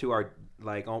 because those two are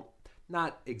like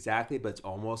not exactly, but it's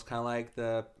almost kind of like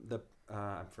the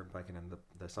I'm blanking on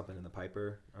the something in the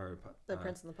Piper or the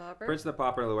Prince and the Pauper. Prince and the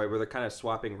Pauper in the way where they're kind of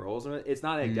swapping roles. It's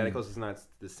not identical, so it's not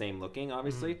the same looking,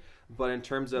 obviously. But in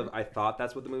terms of, I thought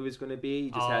that's what the movie was going to be.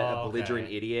 You just had a belligerent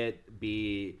idiot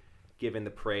be given the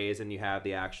praise, and you have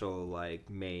the actual like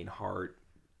main heart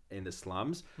in the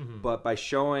slums. But by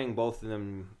showing both of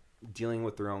them dealing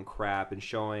with their own crap and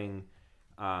showing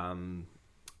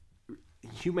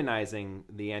humanizing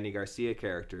the Andy Garcia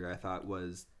character, I thought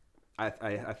was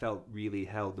I felt really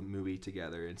held the movie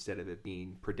together instead of it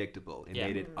being predictable. It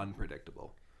made it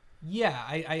unpredictable. Yeah,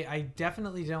 I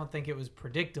definitely don't think it was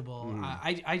predictable.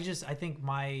 I think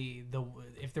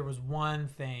if there was one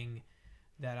thing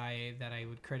that I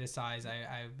would criticize,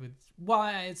 I would.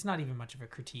 Well, it's not even much of a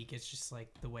critique. It's just like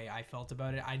the way I felt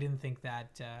about it. I didn't think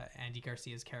that Andy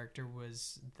Garcia's character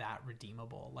was that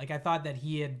redeemable. Like, I thought that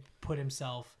he had put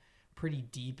himself pretty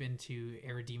deep into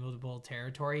irredeemable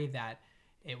territory. That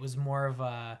it was more of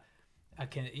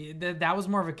that was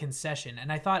more of a concession.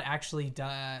 And I thought actually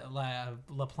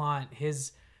LaPlante,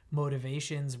 his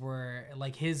motivations were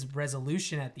like his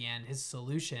resolution at the end, his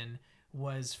solution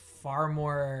was far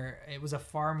more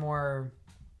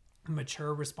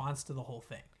mature response to the whole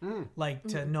thing. Like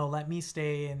no, let me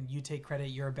stay and you take credit,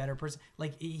 you're a better person.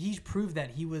 Like he proved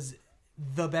that he was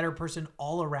the better person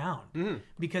all around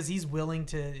because he's willing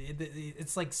to,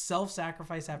 it's like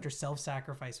self-sacrifice after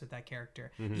self-sacrifice with that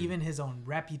character. Even his own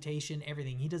reputation,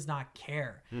 everything, he does not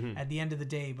care at the end of the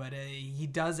day, but he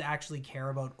does actually care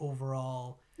about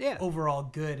overall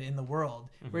good in the world.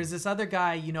 Whereas this other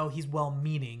guy, you know, he's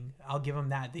well-meaning. I'll give him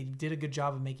that. They did a good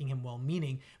job of making him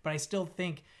well-meaning, but I still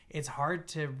think it's hard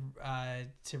to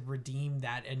redeem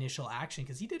that initial action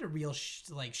because he did a real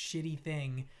shitty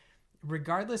thing,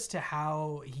 regardless to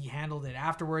how he handled it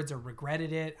afterwards or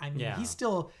regretted it. I mean, he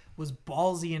still was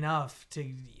ballsy enough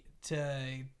to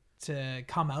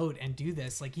come out and do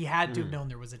this. Like, he had to have known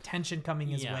there was a tension coming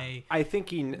his way. I think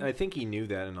he knew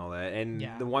that and all that. And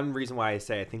the one reason why I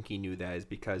say I think he knew that is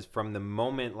because from the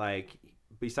moment, like,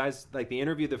 besides like the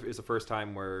interview is the first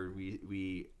time where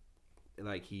we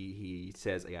like he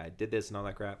says, yeah, I did this and all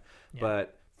that crap.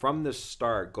 But from the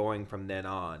start, going from then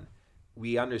on,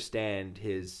 we understand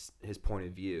his point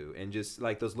of view, and just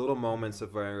like those little moments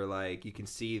of where like you can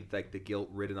see like the guilt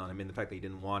written on him and the fact that he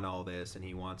didn't want all this, and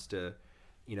he wants to,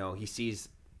 you know, he sees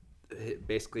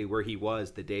basically where he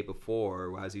was the day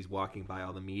before as he's walking by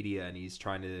all the media, and he's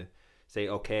trying to say,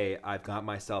 okay, I've got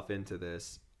myself into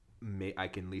this, I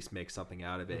can at least make something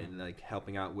out of it. And like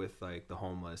helping out with like the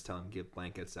homeless, tell him give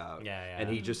blankets out, and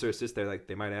he just sort of sits there like,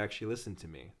 they might actually listen to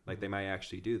me, like they might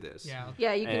actually do this.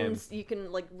 You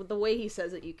can like the way he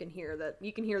says it, you can hear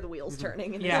the wheels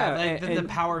turning. The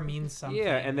power means something.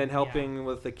 And then helping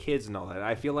with the kids and all that.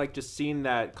 I feel like just seeing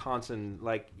that constant,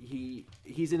 like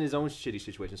he's in his own shitty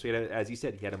situation, so he had, as you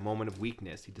said, he had a moment of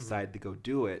weakness. He decided to go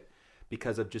do it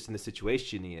because of just in the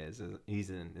situation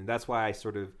he's in, and that's why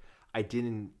I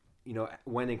didn't, you know,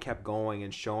 went and kept going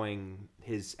and showing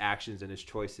his actions and his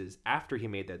choices after he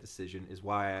made that decision is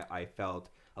why I felt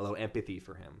a little empathy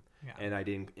for him. And I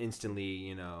didn't instantly,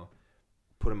 you know,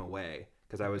 put him away,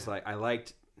 because I was like, I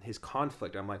liked his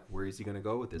conflict. I'm like, where is he going to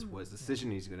go with this? What is the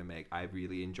decision he's going to make? I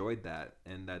really enjoyed that,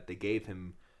 and that they gave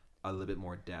him a little bit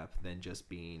more depth than just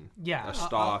being a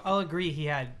stock. I'll agree. He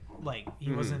had like,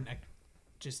 he wasn't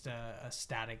just a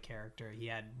static character. He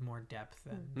had more depth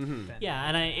than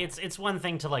and it's one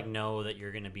thing to like know that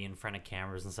you're going to be in front of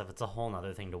cameras and stuff. It's a whole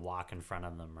other thing to walk in front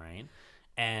of them, right?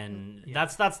 And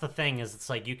that's the thing, is it's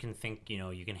like you can think, you know,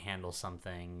 you can handle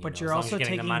something, but you're also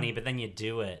getting the money, but then you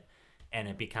do it and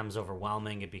it becomes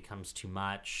overwhelming, it becomes too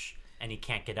much, and he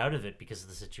can't get out of it because of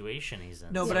the situation he's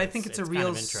in. No, So but I think it's a kind real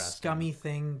of interesting. scummy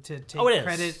thing to take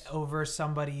credit over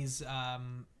somebody's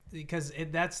because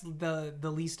that's the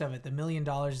least of it. The $1 million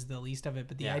is the least of it.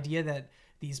 But the idea that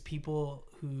these people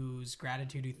whose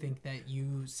gratitude, who think that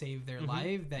you saved their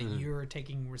life, that you're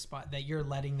taking that you're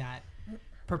letting that,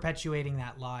 perpetuating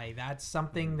that lie, that's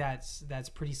something that's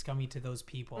pretty scummy to those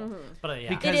people. But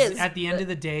because at the end of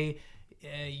the day,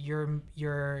 you're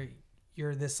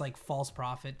this like false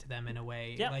prophet to them in a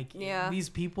way. Like these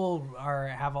people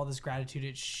have all this gratitude.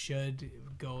 It should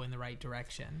go in the right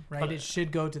direction, right? But it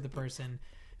should go to the person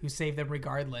who saved them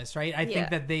regardless, right? I think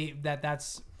that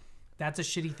that's a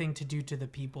shitty thing to do to the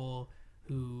people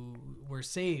who were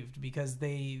saved, because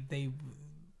they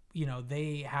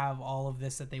have all of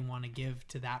this that they want to give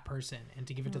to that person, and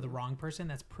to give it to the wrong person,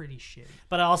 that's pretty shitty.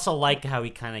 But I also like how he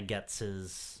kind of gets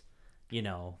his,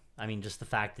 just the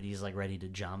fact that he's like ready to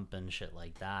jump and shit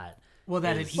like that. Well,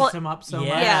 that it heats him up so much.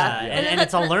 Yeah, and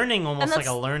it's a learning, almost like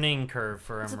a learning curve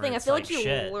for him. That's the thing. I feel like he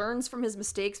learns from his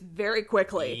mistakes very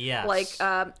quickly. Yes.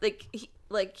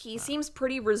 He seems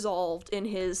pretty resolved in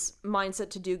his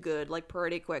mindset to do good, like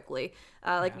pretty quickly.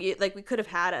 We could have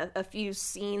had a few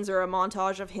scenes or a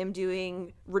montage of him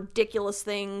doing ridiculous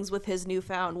things with his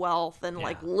newfound wealth and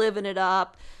like living it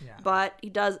up. Yeah. But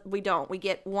we don't. We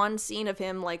get one scene of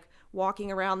him like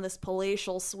walking around this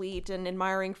palatial suite and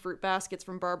admiring fruit baskets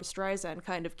from Barbra Streisand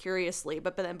kind of curiously.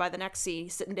 But then by the next scene,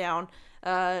 he's sitting down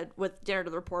with dinner to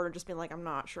the reporter, just being like, I'm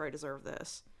not sure I deserve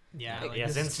this. Yeah, like,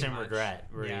 it's instant regret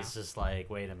where he's just like,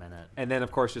 wait a minute. And then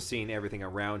of course just seeing everything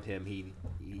around him,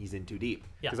 he's in too deep,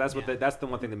 because that's what that's the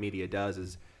one thing the media does,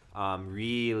 is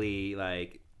really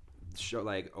like show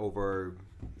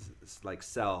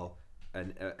sell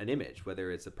an image,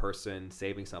 whether it's a person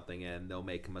saving something and they'll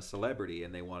make him a celebrity,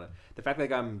 and they want to, the fact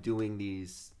that I'm doing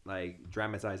these like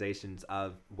dramatizations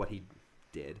of what he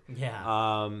did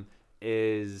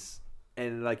is,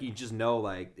 and like you just know,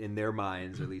 like in their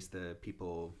minds, at least the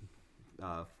people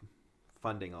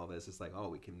funding all this, it's like, oh,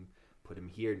 we can put him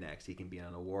here next, he can be on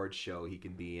an award show, he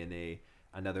can be in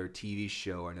another TV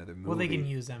show or another movie. Well, they can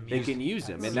use them. They can use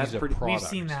them, and that's pretty. We've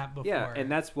seen that before. Yeah,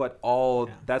 and that's what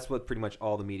that's what pretty much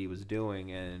all the media was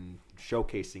doing and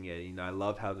showcasing it. I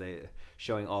love how they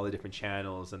showing all the different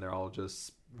channels, and they're all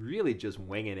just really just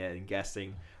winging it and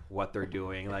guessing what they're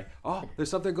doing. Like, oh, there's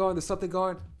something going.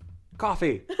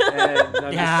 Coffee. And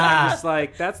I'm just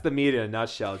like, that's the media in a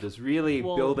nutshell. Just really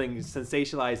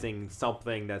sensationalizing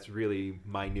something that's really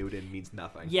minute and means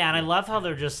nothing. Yeah, and I love how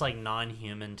they're just like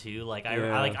non-human too. Like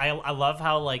I love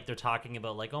how like they're talking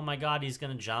about like, oh my god, he's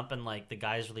gonna jump, and like the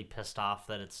guy's really pissed off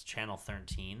that it's channel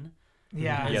 13.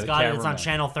 Yeah, it's on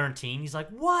channel 13. He's like,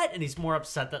 what? And he's more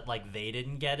upset that like they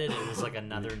didn't get it. It was like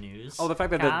another news. Oh, the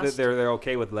fact that they're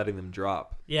okay with letting them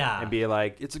drop. Yeah, and be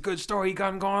like, it's a good story. You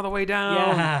got him going all the way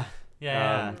down.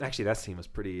 Yeah. Actually, that scene was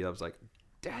pretty. I was like,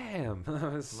 damn.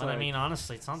 But I mean,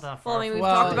 honestly, it's not that far. Well, I mean, we've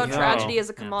talked about tragedy as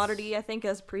a commodity, I think,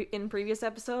 in previous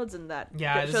episodes, and that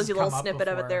shows you a little snippet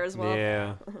of it there as well.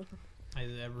 Yeah.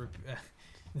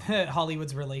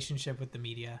 Hollywood's relationship with the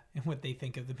media and what they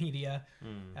think of the media.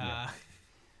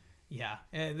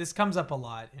 This comes up a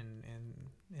lot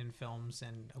in films,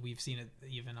 and we've seen it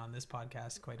even on this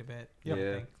podcast quite a bit.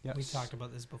 We've talked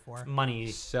about this before. Money,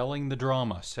 selling the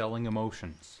drama, selling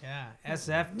emotions.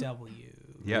 SFW.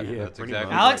 That's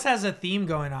exactly. Alex has a theme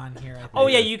going on here, I think. Oh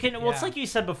yeah, you can. Well, it's like you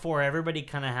said before. Everybody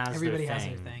kind of has. Everybody their has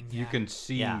thing. their thing. You can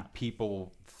see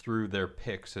people through their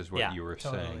picks, is what you were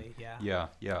saying. Yeah.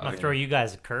 I'm gonna throw you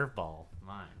guys a curveball.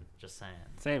 Mine. Just saying.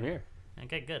 Same here.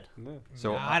 Okay, good.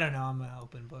 So I don't know. I'm an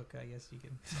open book. I guess you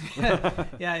can.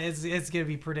 It's gonna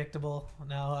be predictable.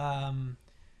 No.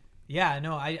 I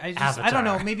don't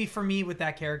know. Maybe for me with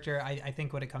that character, I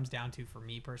think what it comes down to for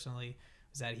me personally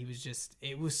was that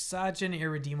it was such an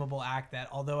irredeemable act that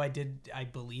although I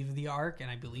believed the arc and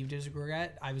I believed his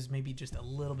regret, I was maybe just a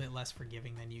little bit less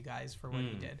forgiving than you guys for what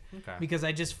he did. Okay. Because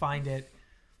I just found it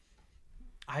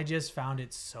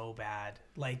so bad.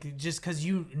 Like, just because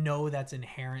that's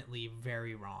inherently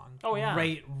very wrong. Oh, yeah.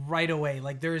 Right away.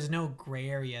 Like, there is no gray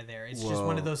area there. It's just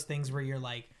one of those things where you're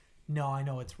like, no, I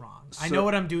know it's wrong. I know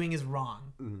what I'm doing is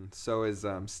wrong. So is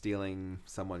stealing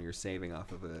someone you're saving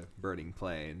off of a burning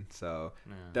plane. So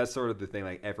that's sort of the thing,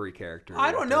 like every character.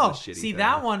 I don't know. See,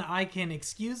 that one I can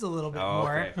excuse a little bit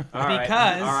more. Okay. All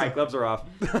right, gloves are off.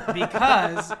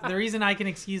 Because the reason I can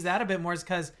excuse that a bit more is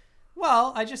because,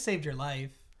 well, I just saved your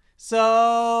life.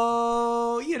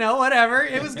 So, you know, whatever.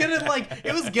 It was gonna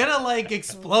like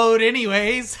explode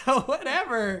anyway. So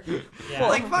whatever. Yeah.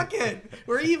 Like fuck it,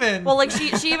 we're even. Well, like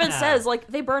she even says like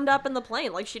they burned up in the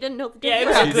plane. Like she didn't know. Yeah, it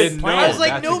was a good plan. I was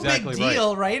like, That's no exactly big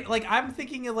deal, right? Like I'm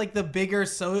thinking of like the bigger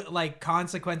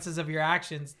consequences of your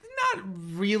actions. Not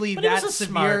really But it was that a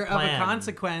severe smart of a plan.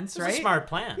 consequence, It's right? a smart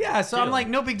plan. Yeah, so too. I'm like,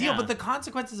 no big deal. Yeah. But the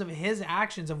consequences of his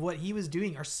actions, of what he was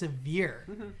doing, are severe.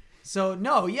 So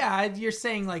no, yeah, you're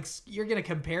saying like you're gonna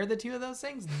compare the two of those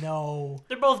things? No.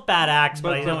 They're both bad acts,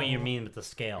 but I know what you mean with the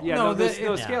scale. Yeah, No, no,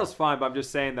 the- scale's fine, but I'm just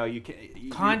saying though, you can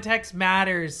Context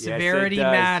matters. Yes, Severity it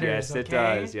does. matters. Yes, it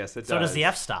okay? does. Yes, it does. So does the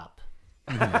f-stop.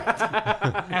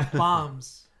 F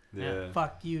bombs. Yeah.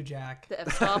 Fuck you, Jack. The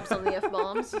F stops on the F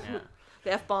bombs. Yeah.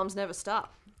 The F bombs never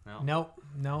stop. Nope.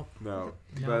 No,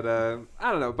 but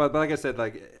I don't know. But like I said,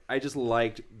 like I just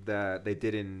liked that they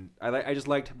didn't. I just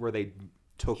liked where they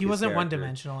took. He his wasn't character.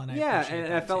 one-dimensional, and I yeah, appreciate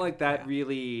and that I felt too. like that Yeah.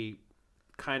 really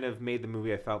kind of made the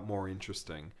movie I felt more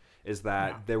interesting. Is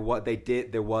that there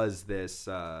was this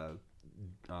inner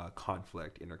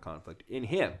conflict in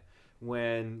him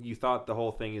when you thought the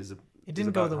whole thing is. It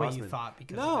didn't go the way you thought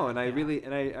because of that.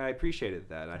 I appreciated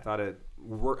that. I thought it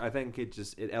worked. I think it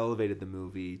elevated the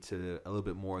movie to a little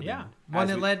bit more. Yeah,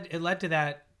 than when it led to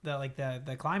that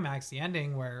the climax, the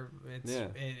ending, where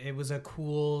it was a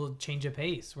cool change of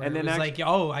pace. Where And it then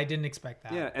was I didn't expect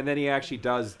that. Yeah, and then he actually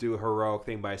does do a heroic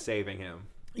thing by saving him.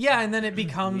 Yeah, and then it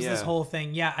becomes this Yeah. whole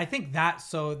thing. Yeah, I think that.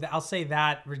 So I'll say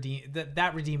that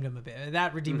redeemed him a bit.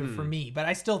 That redeemed it for me. But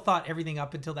I still thought everything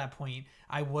up until that point,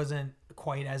 I wasn't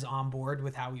quite as on board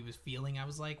with how he was feeling. I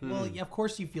was like, well, yeah, of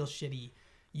course you feel shitty.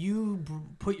 You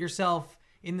put yourself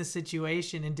in the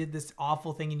situation and did this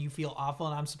awful thing, and you feel awful,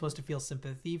 and I'm supposed to feel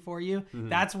sympathy for you.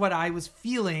 That's what I was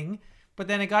feeling. But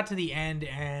then it got to the end,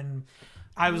 and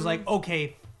I was like,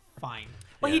 okay, fine.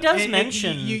 Well, he does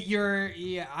mention...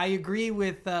 I agree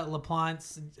with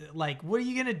LaPlante. Like, what are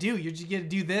you gonna do? You're just gonna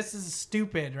do this? This is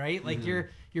stupid, right? Like, you're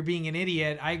being an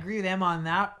idiot. I agree with him on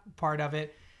that part of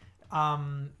it.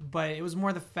 But it was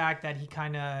more the fact that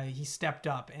he stepped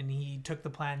up and he took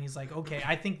the plan. He's like, okay,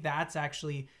 I think that's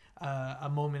actually a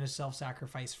moment of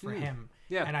self-sacrifice for him.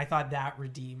 Yeah, and I thought that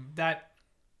redeemed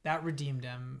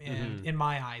him in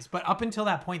my eyes. But up until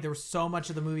that point, there was so much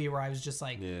of the movie where I was just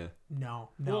like, no.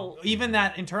 Well, even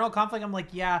that internal conflict, I'm like,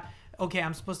 yeah, okay,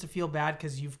 I'm supposed to feel bad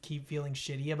because you keep feeling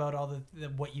shitty about all the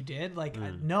what you did. Like,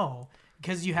 no,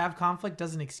 because you have conflict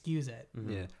doesn't excuse it.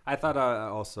 Yeah, I thought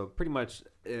also pretty much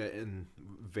in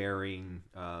varying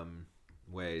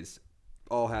ways,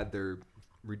 all had their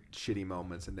shitty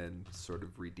moments and then sort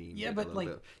of redeemed. Yeah, it but a like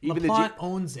bit. Even LaPlante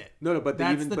owns it. No, but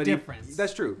that's the difference.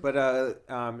 That's true, but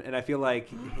and I feel like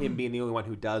him being the only one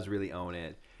who does really own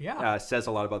it. Yeah. Says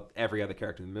a lot about every other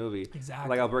character in the movie. Exactly.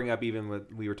 Like I'll bring up even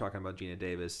with we were talking about Geena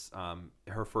Davis,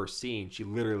 her first scene, she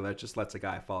literally just lets a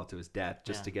guy fall to his death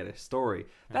just to get a story.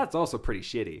 That's also pretty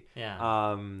shitty.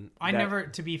 Yeah.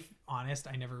 To be honest,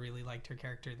 I never really liked her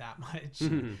character that much.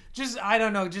 Just I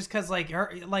don't know, just because like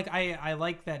her, like I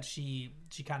like that she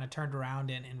kind of turned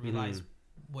around and realized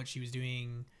what she was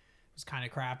doing was kind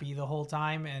of crappy the whole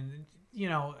time, and you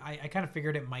know, I kind of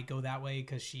figured it might go that way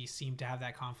because she seemed to have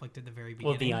that conflict at the very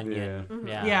beginning. Well, the onion.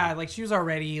 Yeah, like she was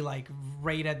already like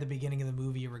right at the beginning of the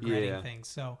movie regretting things.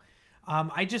 So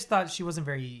I just thought she wasn't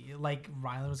very, like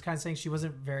Rylan was kind of saying, she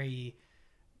wasn't very,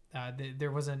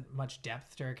 there wasn't much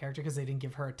depth to her character because they didn't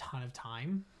give her a ton of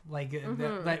time. Like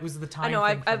that was the time. I know.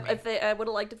 Thing for me. I would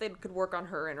have liked if they could work on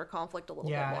her inner conflict a little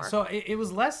bit more. So it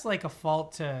was less like a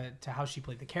fault to how she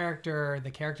played the character.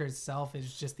 The character itself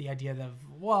is just the idea of,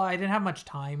 well, I didn't have much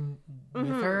time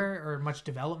with her or much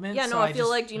development. Yeah, no, so I feel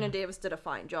like Geena Davis did a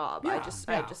fine job. Yeah, I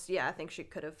think she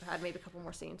could have had maybe a couple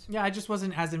more scenes. Yeah, I just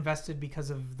wasn't as invested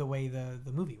because of the way the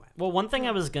movie went. Well, one thing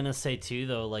I was gonna say too,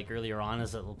 though, like earlier on,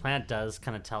 is that LaPlante does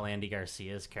kind of tell Andy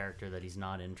Garcia's character that he's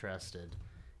not interested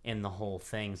in the whole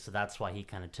thing, so that's why he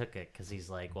kind of took it, because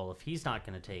he's like, well, if he's not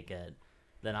going to take it,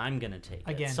 then I'm going to take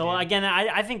it. So again,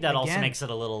 I think that also makes it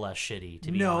a little less shitty,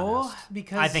 to be honest.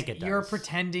 Because I think it does. You're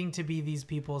pretending to be these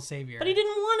people's savior. But he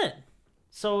didn't want it.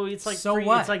 So it's like free,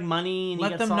 what? It's like money, and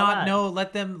let he them gets not all that. know.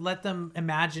 Let them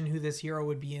imagine who this hero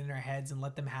would be in their heads, and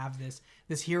let them have this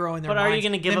hero in their But minds. are you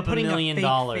going to give up $1 million?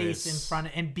 Face in front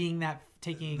and being that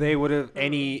taking. They would have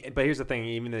but here's the thing,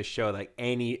 even the show, like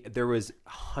there was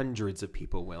hundreds of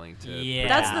people willing to. Yeah.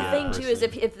 That's the thing too, is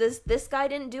if this guy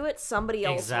didn't do it, somebody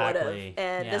else would have,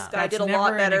 and this guy did a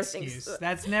lot better things.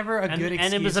 That's never a good excuse.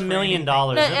 And it was $1 million.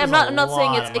 No, I'm not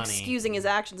saying it's excusing his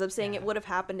actions. I'm saying it would have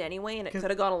happened anyway, and it could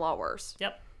have gone a lot worse.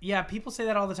 Yep. Yeah, people say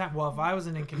that all the time. Well, if I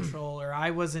wasn't in control or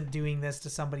I wasn't doing this to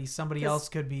somebody else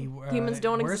could be. Humans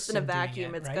don't worse exist in a than doing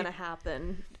vacuum. It's right? gonna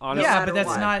happen. Honestly, Yeah, no but that's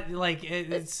what. not like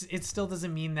it still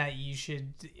doesn't mean that you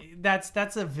should. That's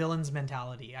a villain's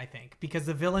mentality, I think, because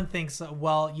the villain thinks,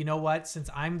 well, you know what? Since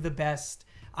I'm the best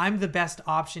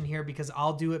option here because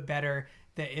I'll do it better.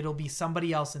 That it'll be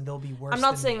somebody else and they'll be worse. I'm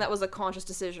not than saying me. that was a conscious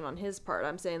decision on his part.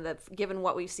 I'm saying that given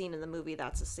what we've seen in the movie,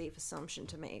 that's a safe assumption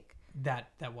to make. That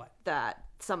what? That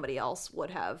somebody else would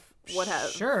have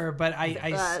Sure, but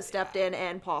I stepped in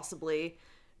and possibly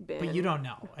been. But you don't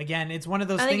know. Again, it's one of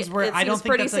those I think things where it I don't seems think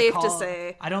pretty that's safe a call. to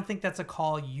say. I don't think that's a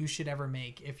call you should ever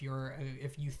make if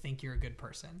you think you're a good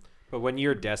person. But when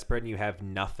you're desperate and you have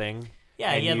nothing,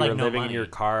 Yeah, and you had, you're like, no living in money. your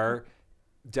car,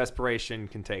 desperation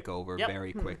can take over Yep.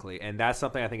 very quickly, and that's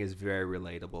something I think is very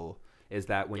relatable. Is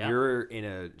that when Yep. you're in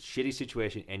a shitty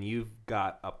situation and you've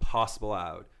got a possible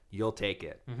out, you'll take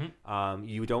it.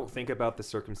 You don't think about the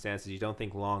circumstances. You don't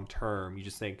think long term. You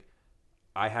just think,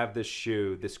 I have this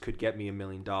shoe. This could get me $1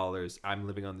 million. I'm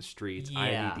living on the streets. I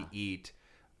Yeah. need to eat.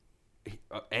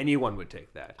 Anyone would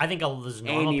take that. I think those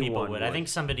normal people Anyone would. I would. think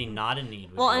somebody not in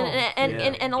need would. Well, go, and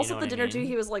also You know at the what I dinner too, mean?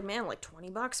 he was like, man, like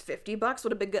 $20, $50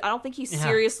 would have been good. I don't think he Yeah.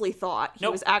 seriously thought he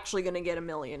Nope. was actually going to get $1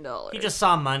 million. He just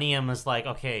saw money and was like,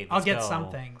 okay, I'll let's get go.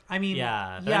 something. I mean,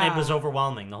 Yeah, but then it was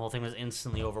overwhelming. The whole thing was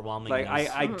instantly overwhelming. Like, and it was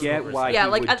I get super why Yeah, he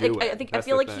like would I do think it. I think That's I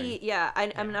feel the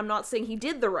like thing. I'm not saying he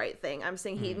did the right thing. I'm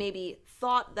saying he maybe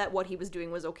thought that what he was doing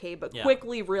was okay, but Yeah.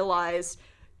 quickly realized,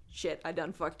 shit, I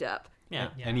done fucked up. Yeah.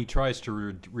 And he tries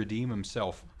to redeem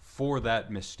himself for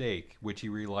that mistake, which he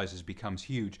realizes becomes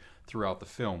huge throughout the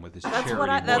film with his That's charity what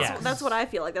I work. Yes. that's what I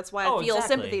feel like. That's why I Oh, feel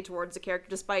exactly. sympathy towards the character,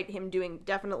 despite him doing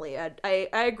definitely. I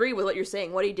agree with what you're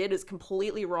saying. What he did is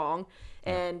completely wrong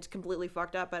and completely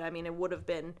fucked up. But I mean, it would have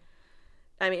been.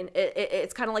 I mean,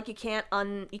 it's kind of like you can't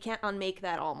unmake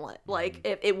that omelet. Like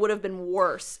it would have been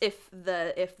worse if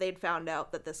they'd found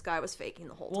out that this guy was faking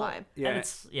the whole time. Yeah. And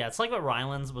it's like what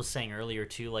Rylands was saying earlier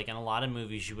too. Like in a lot of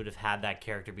movies, you would have had that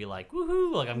character be like,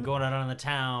 "Woohoo! Like I'm going out on the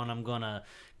town. I'm gonna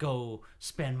go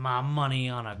spend my money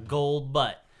on a gold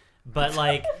butt." But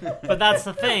like, but that's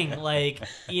the thing. Like,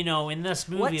 you know, in this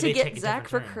movie, What to they get take a Zach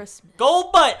for different turn. Christmas?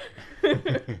 Gold butt.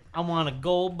 I want a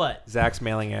gold butt. Zach's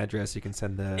mailing address. You can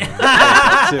send the.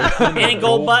 Any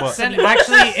gold butts?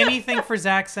 Actually, anything for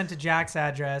Zach sent to Jack's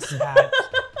address.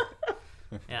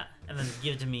 Yeah, and then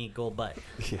give it to me, gold butt.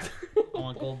 Yeah. I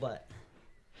want gold butt.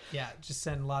 Yeah, just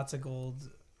send lots of gold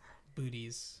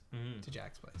booties Mm. to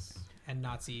Jack's place and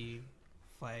Nazi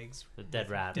flags. With dead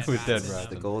rats. With dead in rats.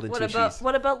 The them. golden What tissues.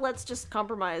 about let's just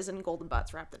compromise and golden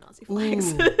butts wrap the Nazi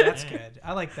flags? Ooh, that's good.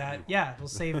 I like that. Yeah, we'll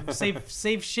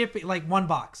save shipping, like one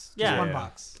box. Yeah. Just one Yeah.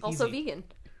 box. Also Easy. vegan.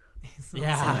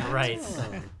 Yeah, right.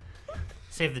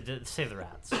 Save the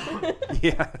rats.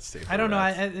 Yeah. I don't know.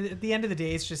 At the end of the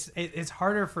day, it's just it's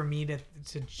harder for me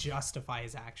to justify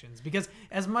his actions because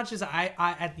as much as I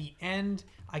at the end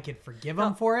I could forgive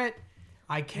him for it,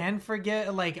 I can forget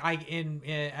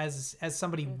as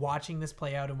somebody watching this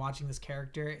play out and watching this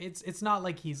character, it's not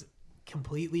like he's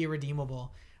completely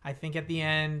irredeemable. I think at the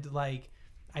end, like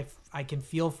I can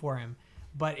feel for him,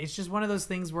 but it's just one of those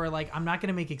things where like I'm not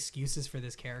gonna make excuses for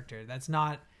this character. That's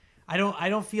not. I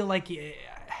don't feel like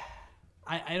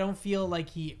I don't feel like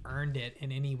he earned it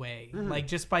in any way. Like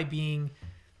just by being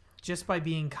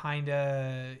kind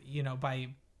of, you know, by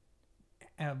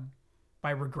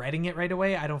regretting it right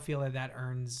away, I don't feel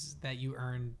that you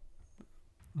earn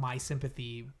my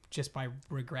sympathy just by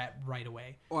regret right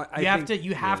away. Well,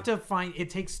 You have to find. It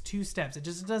takes two steps. It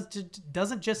just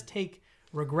doesn't just take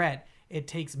regret. It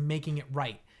takes making it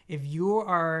right. If you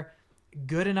are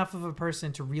good enough of a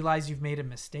person to realize you've made a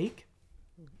mistake,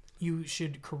 you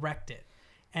should correct it.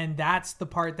 And that's the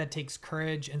part that takes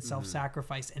courage and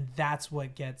self-sacrifice, and that's what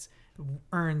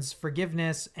earns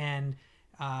forgiveness. And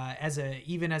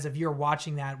even as a viewer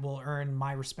watching that, will earn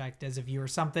my respect as a viewer.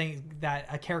 Something that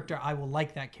a character, I will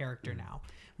like that character now.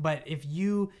 But if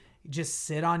you just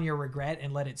sit on your regret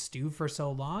and let it stew for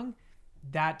so long,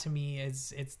 that to me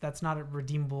that's not a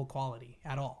redeemable quality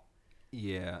at all.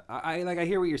 Yeah, I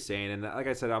hear what you're saying, and like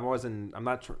I said, I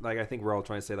think we're all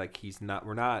trying to say like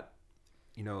we're not,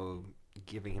 you know,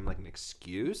 giving him like an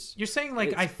excuse. You're saying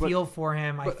like I feel for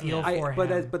him. But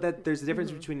there's a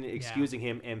difference between excusing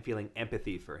him and feeling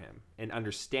empathy for him and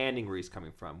understanding where he's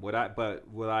coming from. Would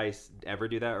I ever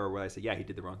do that, or would I say, yeah, he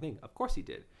did the wrong thing? Of course he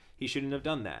did. He shouldn't have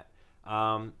done that.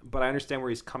 But I understand where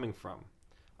he's coming from.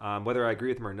 Whether I agree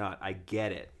with him or not, I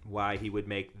get it. Why he would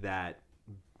make that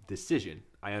decision.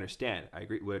 I understand. I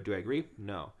agree. Do I agree?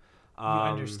 No. You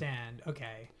understand.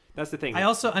 Okay. That's the thing. I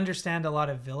also understand a lot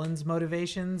of villains'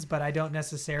 motivations, but I don't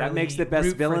necessarily. That makes the best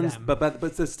root villains, for them.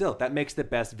 but still, that makes the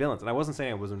best villains. And I wasn't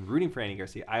saying I wasn't rooting for Andy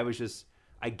Garcia.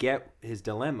 I get his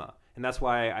dilemma, and that's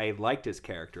why I liked his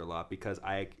character a lot, because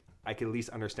I could at least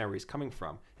understand where he's coming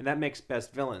from, and that makes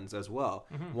best villains as well.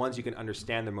 Ones you can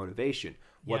understand their motivation,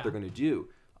 what they're going to do.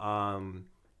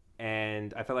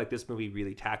 And I felt like this movie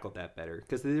really tackled that better,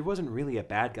 because there wasn't really a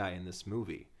bad guy in this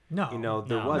movie. No,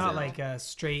 there wasn't. Not like a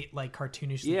straight, like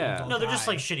cartoonish. Yeah. evil No, they're guy. just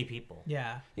like shitty people.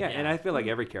 Yeah. Yeah, and I feel like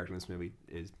every character in this movie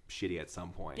is shitty at some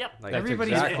point. Yep. Like, That's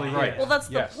Everybody's exactly yeah. right. Well, that's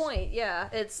the Yes. point. Yeah,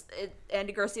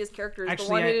 Andy Garcia's character is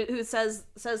Actually, the one who says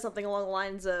something along the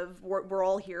lines of "We're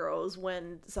all heroes"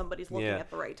 when somebody's looking Yeah. at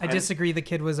the right I time. disagree. The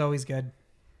kid was always good.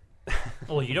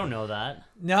 Well, you don't know that.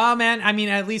 No, man. I mean,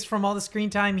 at least from all the screen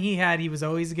time he had, he was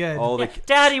always good. all the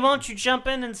Daddy, won't you jump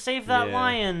in and save that Yeah.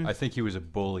 lion? I think he was a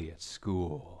bully at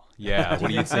school. Yeah, what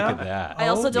do you think think so? of that? I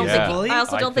also don't yeah. think. I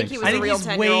also don't think he was I a think real he's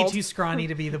 10-year-old. way too scrawny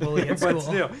to be the bully at school. But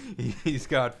still, he's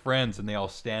got friends, and they all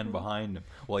stand behind him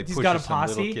while he He's pushes got a some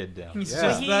posse. little kid down. He's Yeah.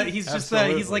 just he's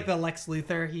Absolutely. like the Lex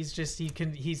Luthor.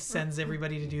 He sends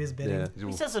everybody to do his bidding. Yeah.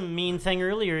 He says a mean thing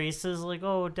earlier. He says like,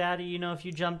 "Oh, Daddy, you know, if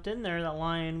you jumped in there, that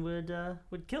lion would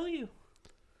kill you."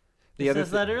 He says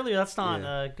that earlier. That's not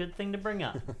a good thing to bring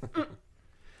up.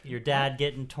 Your dad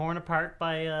getting torn apart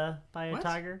by a What?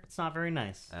 tiger. It's not very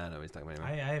nice. I don't know what he's talking about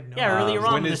I anymore. have no. Yeah, earlier on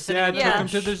when when they're his sitting dad on the took him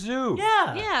bench. to the zoo.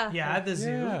 Yeah. Yeah. Yeah, at the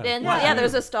zoo. Yeah. And Yeah.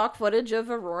 there's a stock footage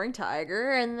of a roaring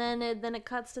tiger, and then it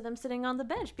cuts to them sitting on the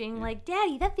bench, being like,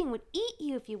 "Daddy, that thing would eat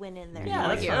you if you went in there." Yeah, You're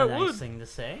that's like, not "Yeah, a it nice would." thing to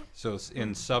say. So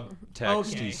in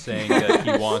subtext, Okay. he's saying that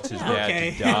he wants his dad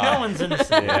Okay. to die. No one's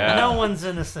innocent. Yeah. No one's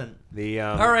innocent. The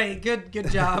All right, good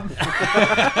job.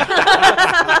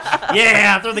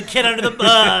 Yeah, throw the kid under the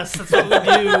bus. That's what we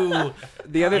do.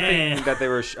 The other Yeah. thing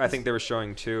that I think they were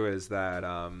showing too is that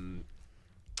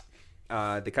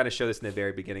they kind of show this in the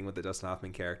very beginning with the Dustin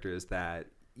Hoffman character, is that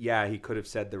he could have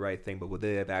said the right thing, but would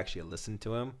they have actually listened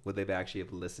to him? Would they have actually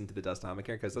have listened to the Dustin Hoffman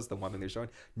character? Because that's the one thing they're showing.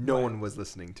 No one was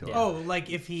listening to him. Oh, like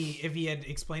if he had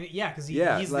explained it, because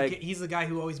he's the guy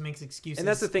who always makes excuses. And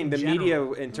that's the thing. in The general.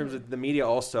 media, in terms of the media,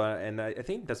 also, and I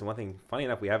think that's one thing. Funny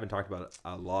enough, we haven't talked about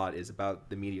a lot, is about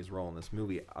the media's role in this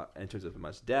movie in terms of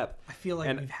much depth. I feel like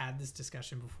and- we've had this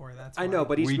discussion before. That's I know, why.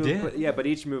 but each We movie, did. but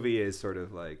each movie is sort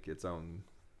of like its own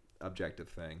objective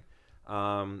thing.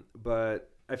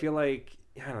 But I feel like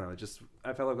I don't know.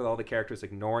 I felt like with all the characters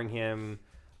ignoring him,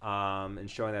 and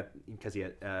showing that because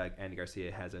Andy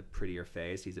Garcia has a prettier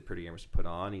face, he's a prettier image to put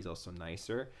on. He's also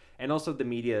nicer, and also the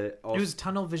media. Also, It was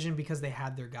tunnel vision because they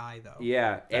had their guy though.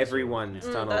 yeah, everyone's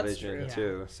tunnel that's vision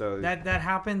true. too. So That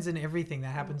happens in everything.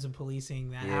 That happens in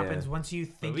policing. That Yeah. happens once you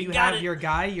think we you got have it. your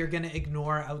guy. You're gonna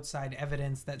ignore outside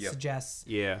evidence that suggests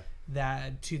yeah.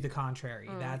 that to the contrary.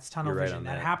 That's tunnel You're right vision. on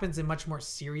that that. happens in much more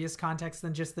serious context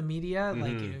than just the media,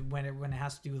 like when it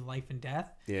has to do with life and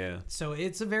death. Yeah. So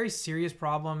it's a very serious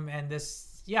problem, and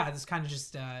this kind of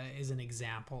just is an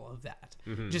example of that.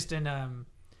 Just in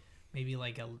maybe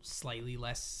like a slightly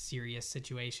less serious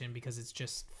situation, because it's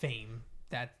just fame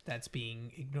that's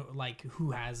being ignored. Like,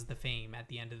 who has the fame at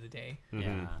the end of the day?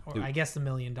 Yeah. Or I guess $1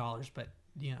 million, but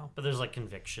But there's like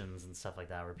convictions and stuff like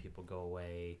that where people go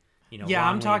away. I'm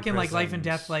I'm talking like life and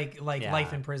death, like Yeah.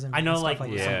 life in prison. I know, stuff like like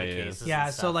some that. of the cases. Yeah,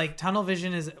 and so stuff. like tunnel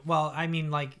vision is, well, I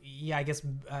mean, like, I guess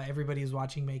everybody who's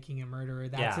watching Making a Murderer,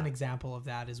 that's Yeah. an example of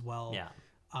that as well. Yeah.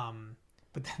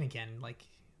 But then again, like,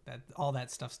 that all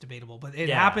that stuff's debatable. But it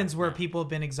Yeah, happens where yeah. people have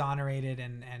been exonerated,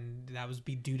 and that was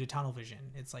due to tunnel vision.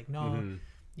 It's like, no,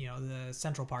 the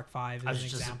Central Park 5 is I an was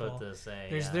just example. about to say.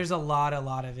 There's a lot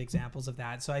of examples of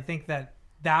that. So I think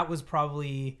that was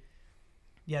probably,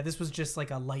 this was just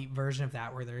like a light version of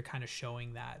that, where they're kind of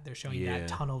showing that. They're showing that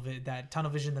tunnel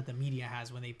vision that the media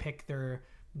has when they pick their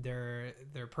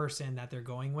person that they're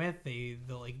going with.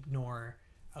 They'll ignore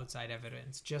outside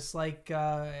evidence, just like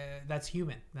that's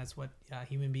human. That's what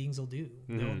human beings will do.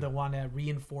 They'll want to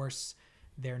reinforce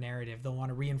their narrative. They'll want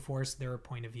to reinforce their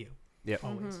point of view. Yep.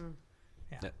 Always.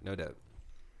 No doubt.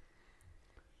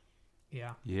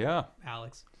 Yeah. Yeah.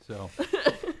 Alex. So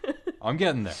I'm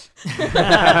getting there.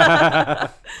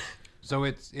 So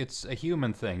it's a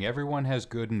human thing. Everyone has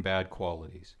good and bad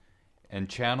qualities. And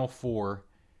Channel 4,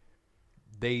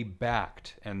 they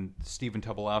backed, and Stephen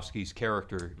Tobolowsky's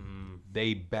character,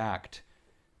 they backed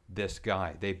this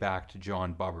guy. They backed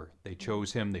John Bubber. They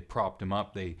chose him. They propped him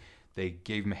up. They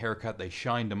gave him a haircut. They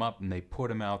shined him up, and they put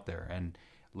him out there. And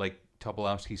like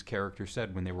Tobolowsky's character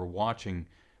said when they were watching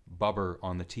Bubber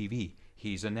on the TV,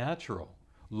 he's a natural.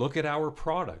 Look at our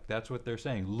product. That's what they're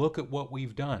saying. Look at what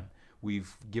we've done.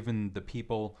 We've given the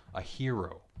people a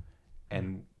hero.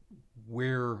 And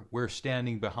we're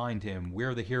standing behind him.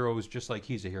 We're the heroes, just like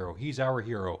he's a hero. He's our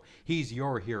hero. He's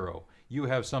your hero. You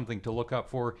have something to look up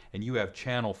for, and you have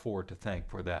Channel 4 to thank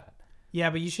for that. Yeah,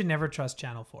 but you should never trust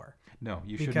Channel 4. No,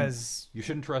 you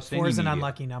shouldn't trust 4 any is an media.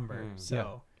 unlucky number,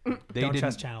 so don't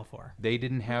trust Channel 4. They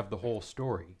didn't have the whole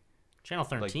story. Channel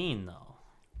 13, though.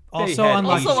 Also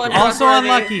unlucky.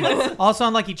 Also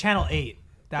unlucky. Channel 8.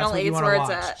 That's Channel what you 8's want where to it's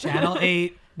watch. at. Channel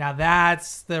 8. Now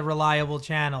that's the reliable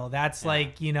channel. That's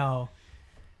like, you know,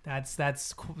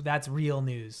 that's real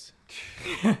news.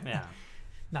 Yeah.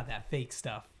 Not that fake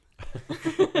stuff.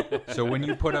 So when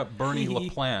you put up Bernie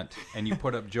LaPlante and you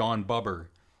put up John Bubber,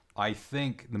 I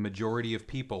think the majority of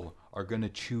people are going to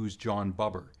choose John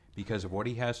Bubber because of what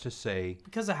he has to say,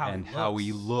 because of how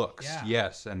he looks. Yeah.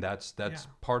 Yes, and that's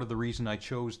part of the reason I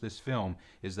chose this film,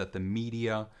 is that the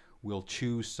media will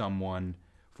choose someone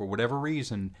for whatever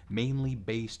reason, mainly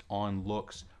based on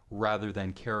looks rather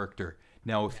than character.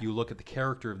 Now, if you look at the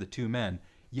character of the two men,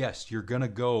 yes, you're going to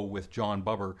go with John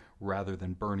Bubber rather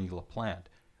than Bernie LaPlante.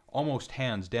 Almost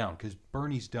hands down, because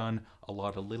Bernie's done a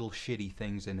lot of little shitty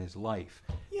things in his life.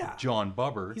 Yeah. John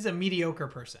Bubber... He's a mediocre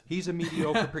person. He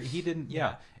didn't...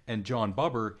 Yeah. And John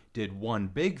Bubber did one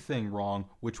big thing wrong,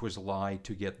 which was lie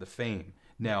to get the fame.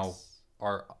 Now,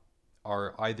 are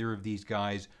either of these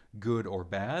guys good or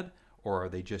bad? Or are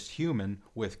they just human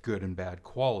with good and bad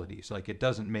qualities? Like, it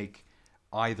doesn't make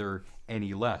either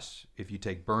any less. If you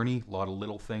take Bernie, a lot of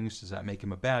little things, does that make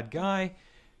him a bad guy?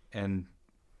 And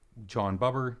John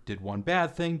Bubber did one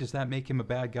bad thing, does that make him a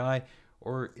bad guy?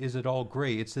 Or is it all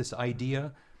gray? It's this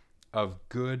idea of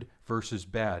good versus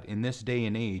bad. In this day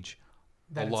and age,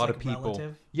 that a lot like of people...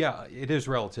 relative? Yeah, it is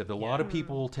relative. A lot of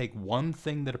people will take one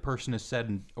thing that a person has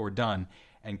said or done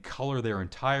and color their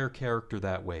entire character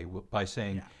that way by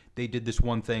saying... They did this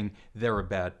one thing, they're a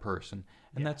bad person.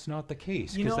 And that's not the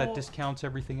case, because that discounts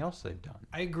everything else they've done.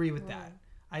 I agree with that.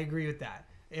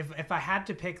 If I had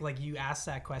to pick, like you asked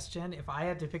that question, if I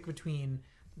had to pick between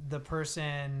the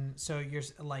person, so you're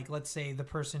like, let's say the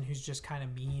person who's just kind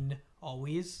of mean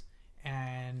always,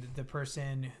 and the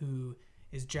person who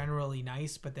is generally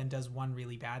nice but then does one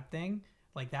really bad thing,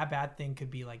 like that bad thing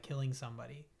could be like killing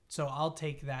somebody. So I'll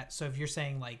take that. So if you're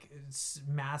saying like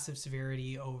massive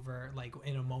severity over like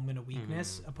in a moment of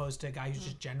weakness, opposed to a guy who's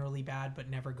just generally bad but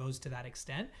never goes to that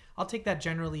extent, I'll take that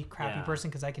generally crappy person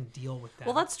because I can deal with that.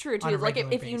 Well, that's true too. Like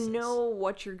if you know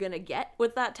what you're gonna get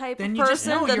with that type of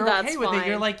person, then you're that's okay fine. with it.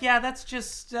 You're like, yeah, that's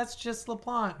just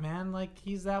LaPlante, man. Like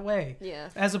he's that way. Yeah.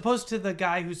 As opposed to the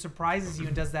guy who surprises you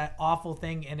and does that awful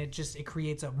thing, and it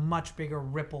creates a much bigger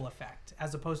ripple effect,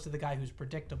 as opposed to the guy who's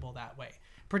predictable that way.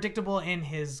 Predictable in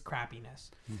his crappiness.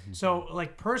 So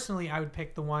like personally I would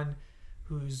pick the one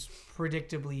who's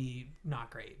predictably not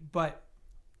great. But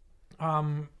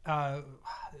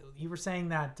you were saying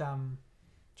that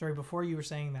before you were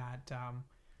saying that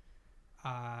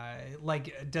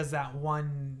like does that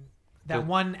one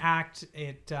act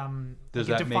does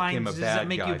that make him a bad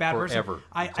guy you a bad forever?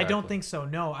 Person? I don't think so.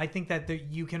 No, I think that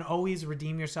you can always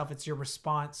redeem yourself. It's your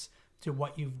response to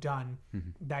what you've done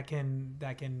that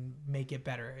can make it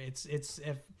better. It's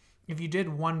if you did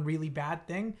one really bad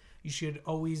thing, you should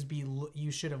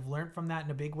have learned from that in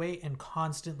a big way and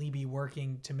constantly be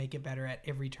working to make it better at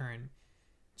every turn.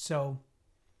 So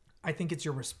I think it's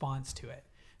your response to it.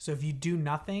 So if you do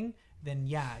nothing, then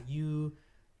you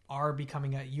are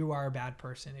a bad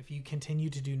person if you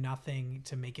continue to do nothing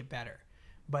to make it better.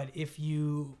 But if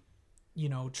you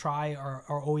try or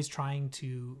are always trying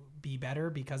to be better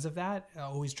because of that,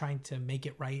 always trying to make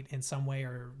it right in some way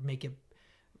or make it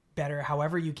better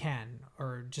however you can,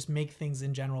 or just make things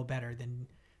in general better, then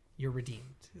you're redeemed.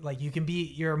 Like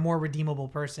you're a more redeemable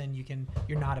person.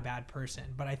 You're not a bad person.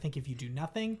 But I think if you do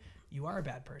nothing, you are a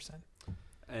bad person.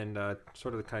 And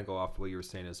sort of to kind of go off what you were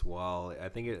saying as well, I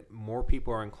think more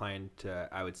people are inclined to,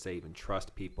 I would say, even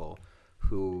trust people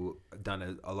who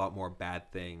done a lot more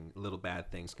little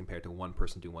bad things compared to one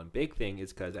person do one big thing,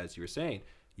 is because, as you were saying,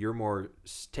 you're more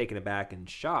taken aback and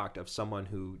shocked of someone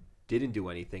who didn't do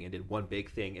anything and did one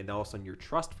big thing, and all of a sudden your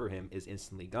trust for him is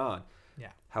instantly gone. Yeah.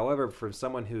 However, for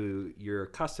someone who you're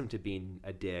accustomed to being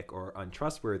a dick or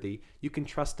untrustworthy, you can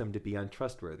trust them to be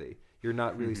untrustworthy. You're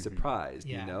not really surprised,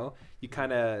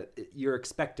 you're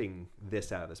expecting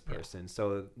this out of this person. Yeah.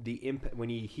 So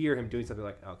when you hear him doing something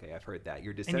like, okay, I've heard that,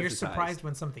 you're desensitized. And you're surprised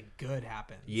when something good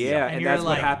happens. Yeah, and that's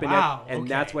what happened. Wow,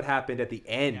 that's what happened at the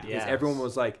end. Yeah. Is everyone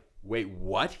was like, wait,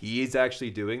 what? He's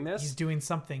actually doing this? He's doing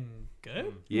something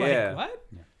good? Yeah. Like, what?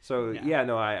 Yeah. So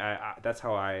I that's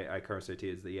how I currently say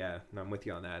it is I'm with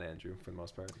you on that, Andrew, for the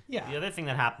most part. Yeah. The other thing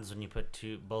that happens when you put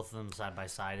both of them side by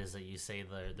side is that you say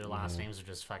their last names are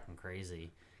just fucking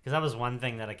crazy, because that was one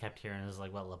thing that I kept hearing is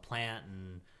like, LaPlante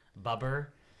and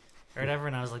Bubber or whatever,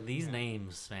 and I was like, these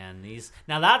names, man, these.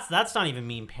 Now that's not even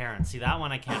mean parents. See, that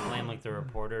one I can't blame like the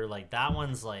reporter. Like that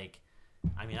one's like,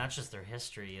 I mean, that's just their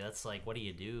history. That's like, what do?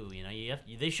 You know,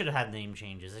 they should have had name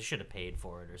changes. They should have paid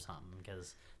for it or something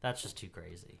because that's just too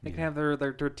crazy. They can have their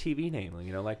TV name,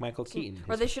 you know, like Michael Keaton.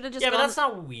 Or they should have just but that's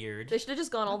not weird. They should have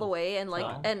just gone all the way and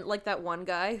like that one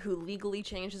guy who legally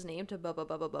changed his name to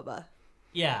Bubba.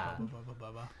 Yeah.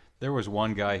 There was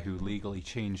one guy who legally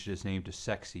changed his name to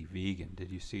Sexy Vegan.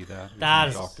 Did you see that? That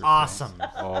is awesome.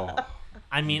 Oh.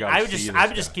 I mean, I would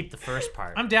just keep the first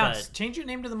part. I'm down. But... Change your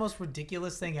name to the most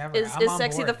ridiculous thing ever. Is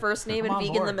Sexy board. the first name and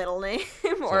Vegan the middle name?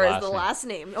 Or is the last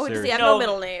name? Oh, does he have No. no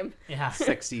middle name? Yeah.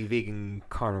 Sexy vegan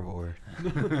carnivore.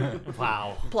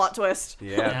 Wow. Plot twist.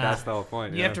 Yeah, that's the whole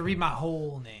point. You have to read my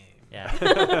whole name.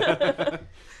 Yeah.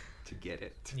 To get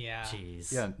it. Yeah.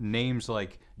 Jeez. Yeah, names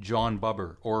like John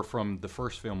Bubber, or from the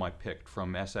first film I picked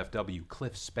from SFW,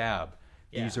 Cliff Spab.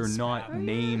 These are not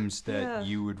names that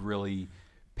you would really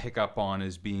pick up on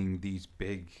as being these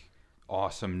big,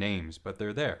 awesome names, but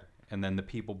they're there. And then the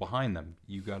people behind them,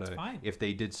 you gotta, if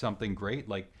they did something great,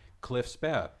 like Cliff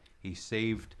Spab, he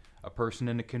saved a person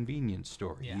in a convenience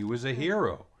store. Yeah. He was a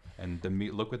hero. And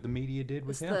look what the media did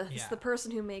with him. It's the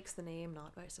person who makes the name,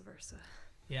 not vice versa.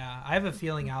 Yeah, I have a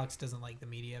feeling Alex doesn't like the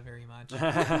media very much.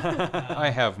 I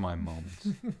have my moments.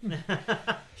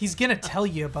 He's gonna tell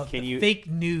you about fake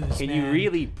news. Can you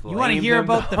really blame You want to hear him,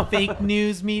 about though? the fake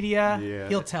news media? Yeah.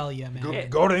 He'll tell you, man.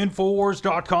 Go to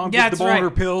Infowars.com, get the boner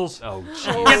pills. Oh,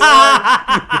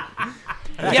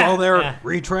 That's all there. Yeah.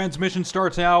 Retransmission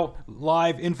starts now.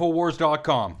 Live,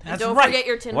 Infowars.com. Don't forget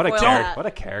your tinfoil hat. What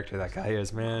a character that guy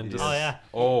is, man. Just,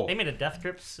 They made a Death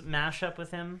Grips mashup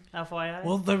with him, FYI.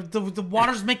 Well, the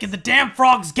water's making the damn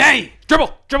frogs gay.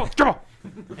 Dribble.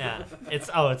 Yeah,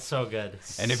 it's so good.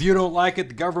 And if you don't like it,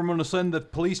 the government will send the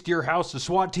police to your house to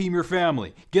SWAT team your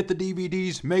family. Get the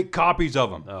DVDs, make copies of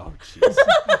them. Oh, jeez.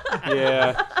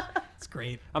 Yeah. It's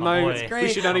great. We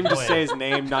should not even just say his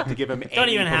name, not to give him any Don't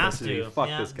even publicity. have to. Fuck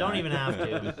this guy. Don't even have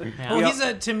to. Yeah.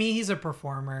 Well, to me, he's a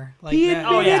performer. Like he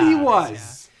admitted he was.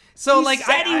 Yeah. So, he like,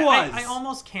 said he was. I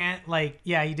almost can't, like,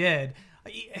 yeah, he did.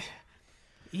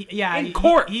 In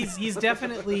court. He's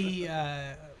definitely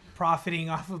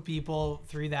profiting off of people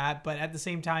through that, but at the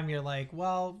same time, you're like,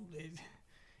 well, it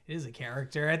is a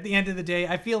character. At the end of the day,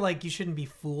 I feel like you shouldn't be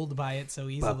fooled by it so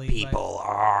easily. But people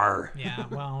are. Yeah,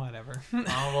 well, whatever. Oh,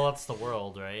 well, that's the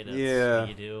world, right? That's what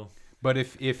you do. But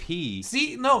if he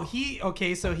in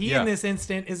this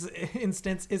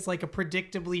instance is like a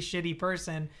predictably shitty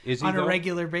person on a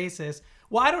regular basis.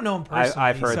 Well, I don't know him personally.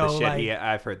 I've heard the shit.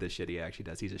 I've heard the shit he actually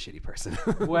does. He's a shitty person.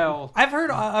 Well, I've heard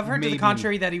to the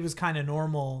contrary that he was kind of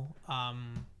normal,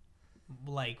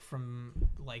 like from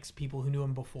like people who knew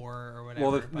him before or whatever.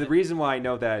 Well, the reason why I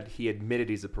know that he admitted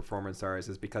he's a performance artist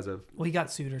is because of. Well, he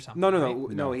got sued or something.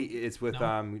 No. It's with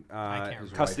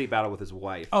custody battle with his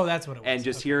wife. Oh, that's what it was. And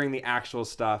just hearing the actual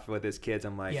stuff with his kids,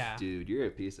 I'm like, dude, you're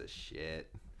a piece of shit.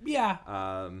 Yeah.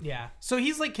 Yeah. So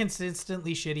he's like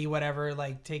consistently shitty, whatever.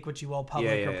 Like take what you will,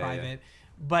 public or private.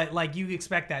 But like you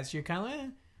expect that, so you're kind of.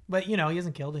 But he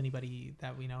hasn't killed anybody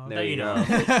that we know of. There you go.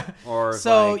 Or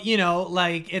so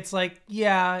it's like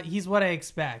he's what I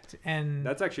expect, and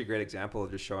that's actually a great example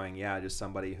of just showing just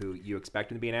somebody who you expect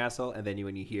him to be an asshole, and then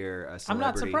when you hear a celebrity, I'm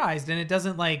not surprised, and it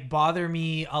doesn't like bother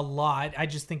me a lot. I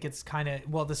just think it's kind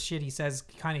of the shit he says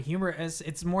kind of humorous.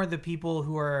 It's more the people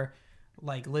who are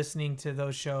like listening to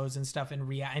those shows and stuff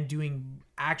and doing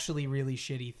actually really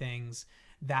shitty things.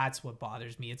 That's what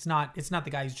bothers me. It's not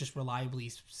the guy who's just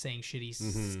reliably saying shitty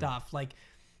stuff. Like,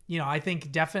 I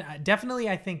think definitely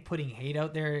I think putting hate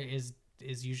out there is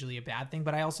usually a bad thing,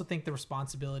 but I also think the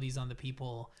responsibilities on the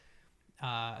people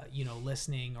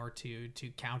listening or to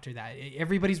counter that.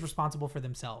 Everybody's responsible for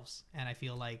themselves, and I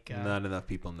feel like not enough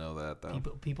people know that though.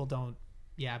 People don't.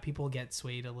 Yeah, people get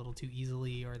swayed a little too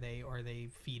easily, or they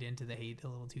feed into the hate a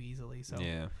little too easily. So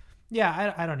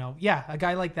I don't know. Yeah, a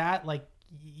guy like that, like.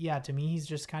 Yeah, to me, he's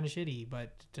just kind of shitty,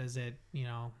 but does it,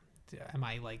 am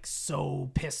I like so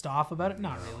pissed off about it?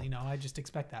 Not really. No, I just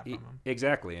expect that from him.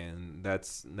 Exactly. And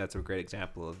that's a great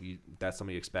example of that's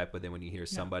somebody you expect, but then when you hear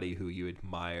somebody who you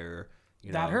admire,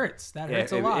 that hurts. That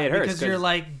hurts a lot. It hurts because you're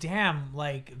like, damn,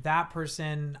 like that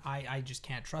person, I just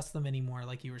can't trust them anymore.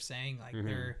 Like you were saying, like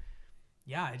they're,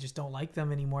 I just don't like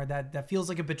them anymore. That feels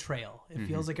like a betrayal. It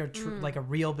feels like like a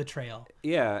real betrayal.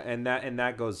 Yeah, and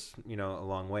that goes a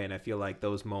long way. And I feel like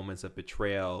those moments of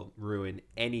betrayal ruin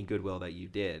any goodwill that you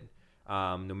did,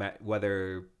 no matter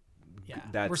whether.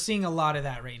 Yeah, we're seeing a lot of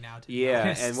that right now.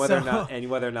 And whether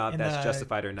or not that's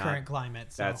justified or not. Current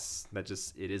climate. So. That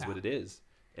just it is what it is.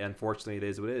 Unfortunately, it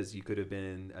is what it is. You could have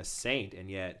been a saint, and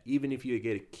yet, even if you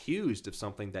get accused of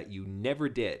something that you never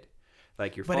did,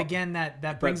 like your but again,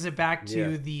 that brings it back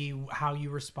to the how you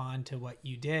respond to what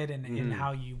you did and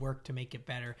how you work to make it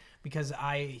better. Because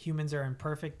humans are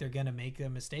imperfect; they're gonna make a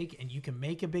mistake, and you can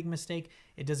make a big mistake.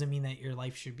 It doesn't mean that your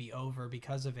life should be over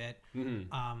because of it.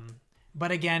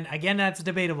 But again, that's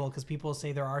debatable because people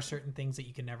say there are certain things that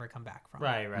you can never come back from.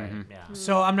 Right, yeah.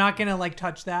 So I'm not gonna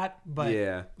touch that, but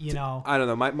you know, I don't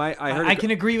know. I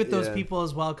can agree with those people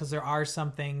as well because there are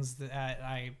some things that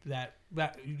I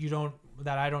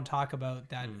don't talk about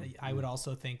that I would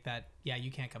also think that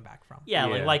you can't come back from. Yeah,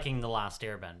 like liking The Last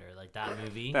Airbender, like that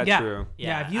movie. That's true.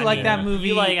 Yeah, if you like that movie,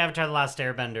 you like Avatar: The Last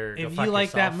Airbender. If you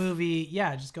like that movie,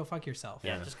 just go fuck yourself.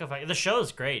 Yeah, just go fuck. The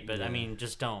show's great, but I mean,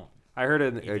 just don't. I heard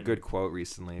a good quote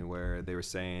recently where they were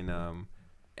saying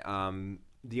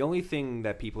the only thing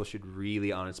that people should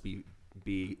really honestly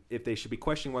be if they should be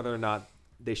questioning whether or not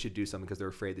they should do something because they're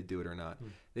afraid to do it or not,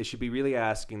 they should be really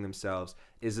asking themselves,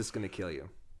 is this going to kill you?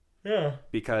 Yeah.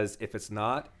 Because if it's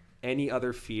not, any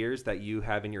other fears that you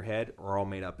have in your head are all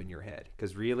made up in your head.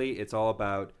 Because really, it's all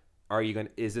about,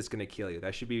 is this going to kill you?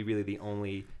 That should be really the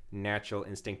only natural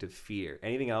instinctive fear.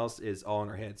 Anything else is all in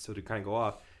our head. So to kind of go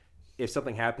off, if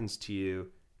something happens to you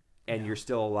and you're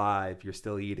still alive, you're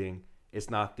still eating,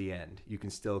 it's not the end. You can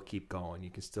still keep going.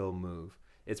 You can still move.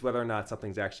 It's whether or not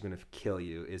something's actually going to kill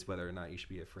you is whether or not you should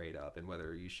be afraid of and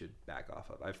whether you should back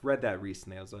off of. I've read that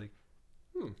recently. I was like,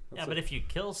 but if you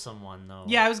kill someone, though...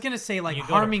 Yeah, I was going to say,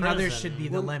 harming others should be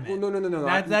the limit. Well,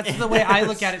 no. That's the way I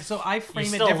look at it. So I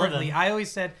frame it differently. I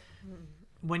always said...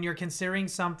 when you're considering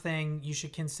something, you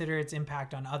should consider its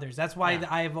impact on others. That's why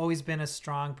I have always been a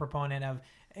strong proponent of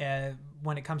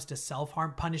when it comes to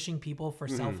self-harm, punishing people for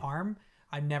self-harm.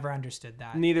 I've never understood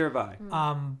that. Neither have I.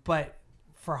 But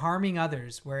for harming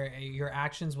others, where your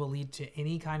actions will lead to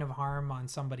any kind of harm on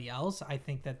somebody else, I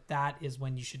think that is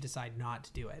when you should decide not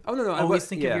to do it. Oh, no. Always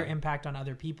think of your impact on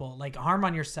other people. Like harm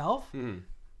on yourself?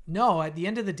 No, at the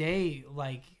end of the day,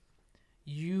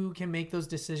 you can make those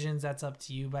decisions. That's up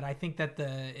to you. But I think that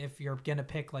if you're going to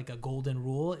pick a golden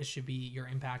rule, it should be your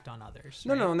impact on others.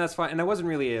 Right? No, and that's fine. And I wasn't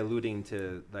really alluding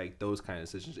to those kind of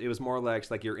decisions. It was more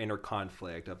like your inner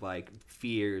conflict of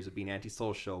fears of being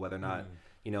antisocial, whether or not,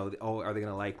 are they going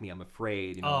to like me? I'm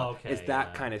afraid. It's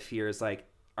that kind of fear. It's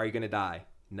are you going to die?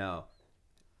 No.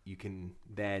 You can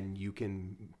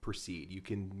proceed. You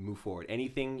can move forward.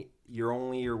 Anything, you're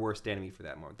only your worst enemy for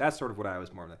that moment. That's sort of what I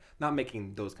was more of. Not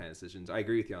making those kind of decisions. I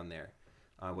agree with you on there.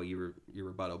 Your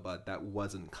rebuttal, but that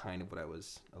wasn't kind of what I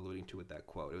was alluding to with that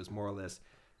quote. It was more or less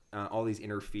all these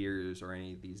inner fears or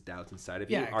any of these doubts inside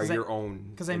of you are your own.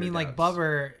 Because I mean,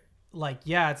 Bubber,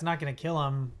 it's not going to kill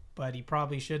him, but he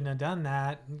probably shouldn't have done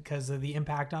that because of the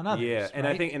impact on others. Yeah, and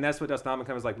right? I think, and that's what Dustin Hoffman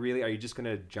comes really, are you just going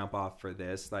to jump off for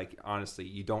this? Honestly,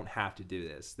 you don't have to do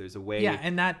this. There's a way. Yeah,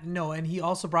 and he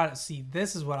also brought up,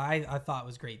 this is what I thought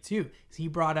was great too. He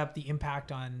brought up the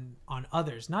impact on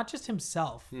others, not just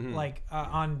himself.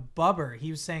 On Bubber, he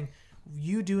was saying,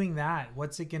 you doing that,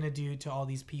 what's it going to do to all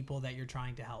these people that you're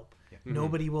trying to help? Yeah.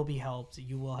 Nobody will be helped.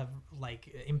 You will have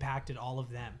impacted all of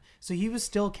them. So he was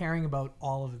still caring about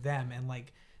all of them and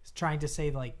trying to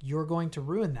say you're going to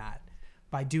ruin that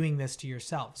by doing this to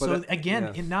yourself. But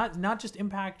it not just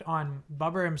impact on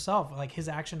Bubber himself, his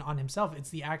action on himself.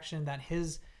 It's the action that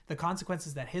the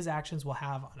consequences that his actions will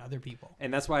have on other people.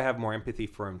 And that's why I have more empathy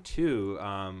for him too,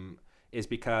 is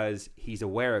because he's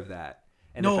aware of that.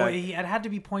 And it had to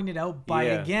be pointed out by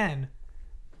again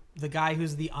the guy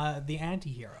who's the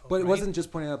anti-hero. But it wasn't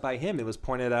just pointed out by him. It was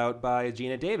pointed out by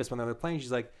Geena Davis when they were playing.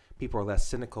 She's like, people are less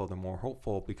cynical, they're more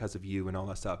hopeful because of you and all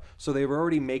that stuff. So they were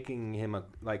already making him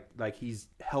like he's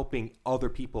helping other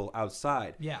people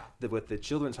outside. Yeah. With the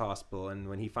children's hospital, and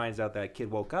when he finds out that kid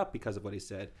woke up because of what he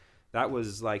said, that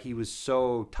was he was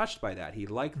so touched by that. He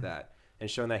liked that, and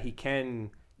showing that he can,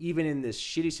 even in this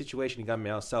shitty situation he got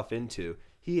himself into,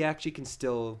 he actually can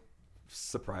still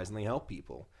surprisingly help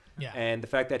people. Yeah. And the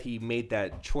fact that he made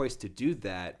that choice to do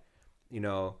that,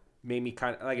 made me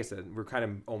kind of, like I said, we're kind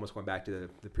of almost going back to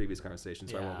the previous conversation,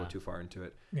 so I won't go too far into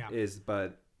it. Yeah.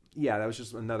 That was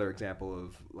just another example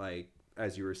of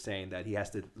as you were saying, that he has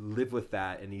to live with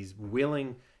that, and he's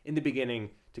willing in the beginning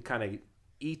to kind of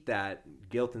eat that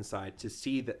guilt inside to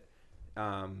see that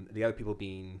the other people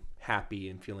being happy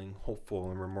and feeling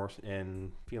hopeful and remorse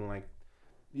and feeling like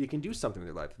you can do something with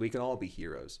their life. We can all be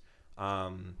heroes.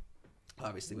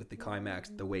 Obviously, with the climax,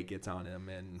 the weight gets on him,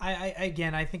 and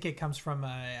I think it comes from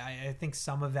I think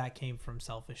some of that came from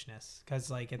selfishness,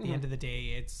 because at the end of the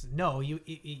day,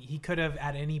 he could have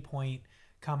at any point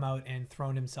come out and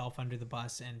thrown himself under the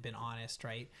bus and been honest,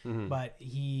 right? But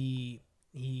he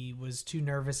he was too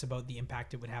nervous about the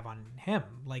impact it would have on him,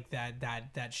 like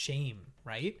that shame,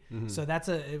 right? So that's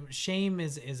shame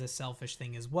is a selfish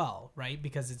thing as well, right?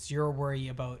 Because it's your worry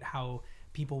about how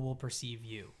people will perceive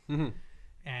you,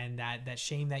 and that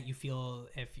shame that you feel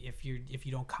if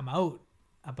you don't come out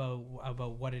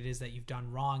about what it is that you've done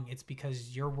wrong, it's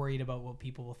because you're worried about what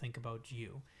people will think about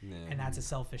you, and that's a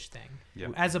selfish thing.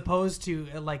 As opposed to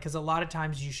like, because a lot of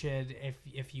times you should,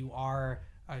 if you are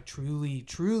a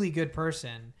truly good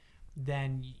person,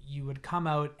 then you would come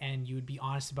out and you would be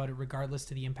honest about it regardless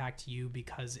to the impact to you,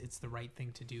 because it's the right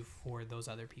thing to do for those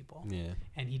other people.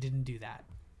 And he didn't do that,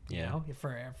 you know,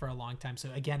 for a long time. So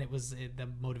again, the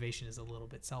motivation is a little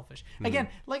bit selfish. Again,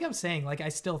 like I'm saying, like I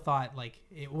still thought like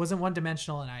it wasn't one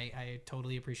dimensional, and I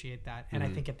totally appreciate that. And I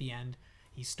think at the end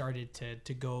he started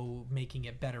to go making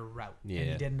it better route. And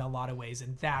he did in a lot of ways,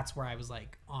 and that's where I was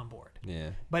like on board.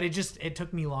 But it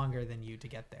took me longer than you to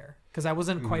get there, because I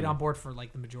wasn't quite on board for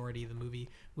like the majority of the movie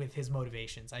with his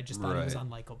motivations. I just thought he was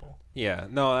unlikable.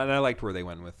 No, and I liked where they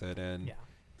went with it, and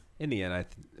in the end,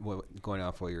 going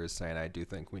off what you were saying, I do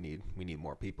think we need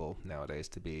more people nowadays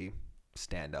to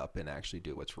stand up and actually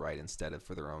do what's right instead of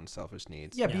for their own selfish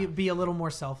needs. Be a little more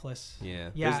selfless.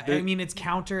 I mean, it's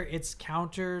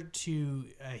counter to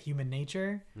human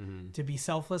nature to be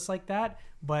selfless like that,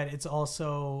 but it's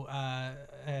also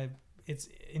it's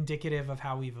indicative of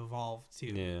how we've evolved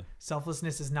too.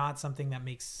 Selflessness is not something that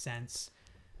makes sense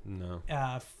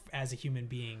as a human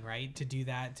being, right? To do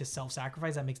that, to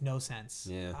self-sacrifice, that makes no sense.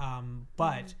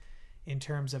 But in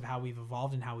terms of how we've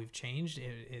evolved and how we've changed,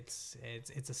 it's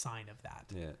a sign of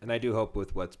that. And I do hope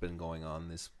with what's been going on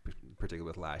this particular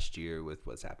with last year, with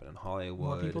what's happened in Hollywood,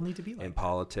 more people need to be like in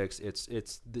politics, it's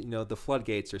the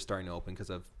floodgates are starting to open, because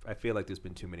I feel like there's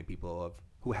been too many people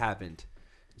who haven't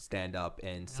stand up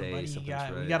and say something's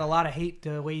right. You got a lot of hate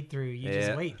to wade through. You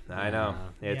just wait. I know.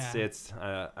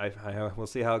 We'll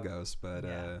see how it goes, but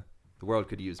the world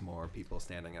could use more people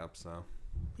standing up. So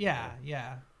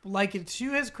like,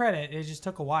 to his credit, it just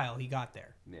took a while. He got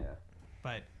there.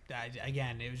 But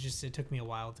again, it took me a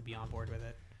while to be on board with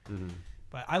it.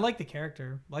 But I like the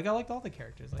character. Like, I liked all the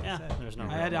characters. Like I said, there's no.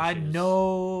 I had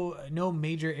no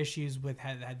major issues with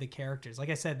had the characters. Like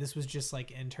I said, this was just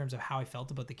like in terms of how I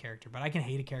felt about the character. But I can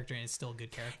hate a character and it's still a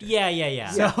good character. So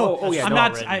I'm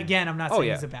not saying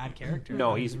he's a bad character.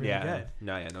 No, he's really good.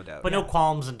 No doubt. But no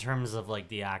qualms in terms of like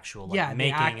the actual making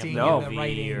the acting, of the the movie.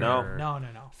 writing.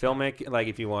 No. Filmmaking, like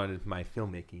if you wanted my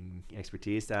filmmaking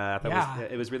expertise, I thought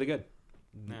it was really good.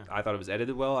 I thought it was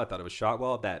edited well. I thought it was shot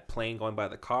well. That plane going by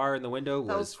the car in the window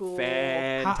was cool.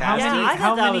 fantastic.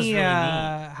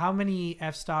 How many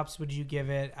f-stops would you give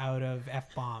it out of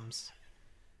f-bombs?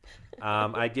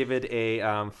 I give it a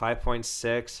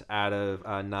 5.6 out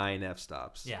of 9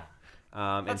 f-stops.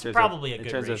 That's probably a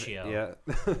good ratio.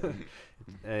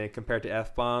 Compared to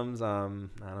f-bombs, I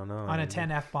don't know. On a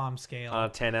 10 f-bomb scale. On a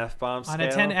 10 f-bomb scale. On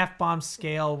a 10 f-bomb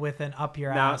scale with an up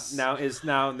your ass. Now is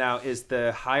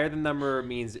the higher the number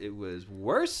means it was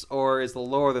worse, or is the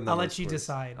lower the number? I'll let you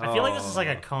decide. I feel like this is like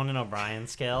a Conan O'Brien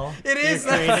scale. It is.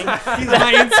 He's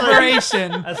my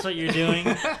inspiration. That's what you're doing.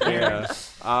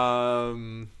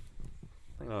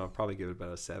 I'll probably give it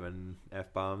about a 7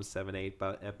 f-bombs, 7, 8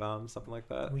 f-bombs, something like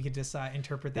that. We could decide,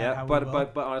 interpret that how we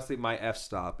will. But honestly, my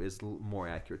f-stop is more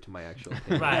accurate to my actual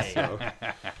opinion. Right. So.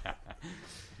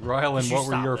 Rylan, what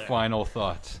were your final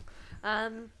thoughts?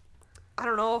 I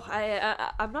don't know.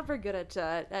 I'm not very good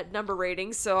at number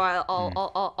ratings, so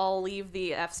I'll leave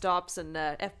the f-stops and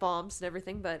f-bombs and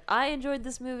everything. But I enjoyed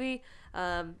this movie.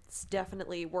 It's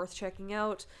definitely worth checking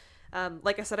out.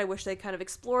 Like I said, I wish they kind of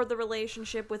explored the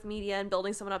relationship with media and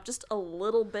building someone up just a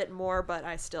little bit more, but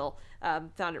I still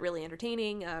found it really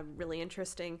entertaining, really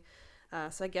interesting.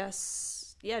 So I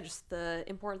guess, just the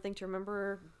important thing to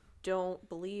remember, don't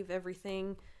believe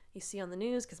everything you see on the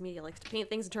news, because media likes to paint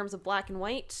things in terms of black and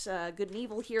white, good and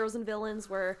evil, heroes and villains,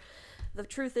 where the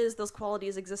truth is those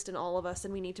qualities exist in all of us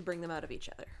and we need to bring them out of each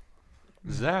other.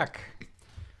 Zach.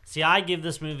 See, I give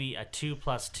this movie a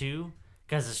 2+2.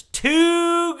 Because it's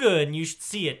too good, and you should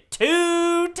see it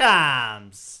 2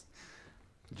 times.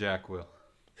 Jack will.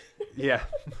 Yeah.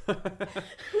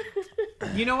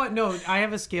 You know what? No, I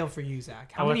have a scale for you,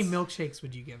 Zach. How many milkshakes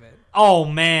would you give it? Oh,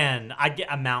 man. I'd get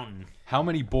a mountain. How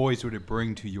many boys would it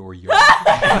bring to your yard?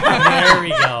 There we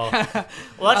go.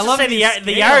 Well, let's just say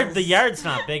the yard's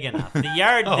not big enough. The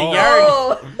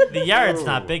yard's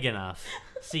not big enough.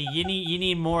 See, you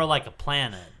need more like a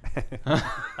planet.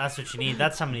 That's what you need.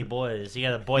 That's how many boys. You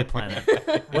got a boy planet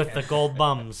with the gold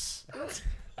bums.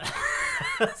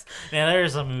 Man,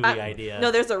 there's a movie idea.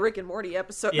 No, there's a Rick and Morty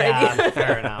episode idea. Yeah,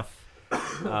 fair enough.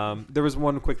 There was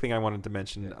one quick thing I wanted to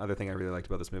mention. The other thing I really liked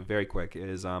about this movie, very quick,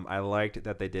 is I liked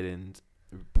that they didn't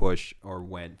push or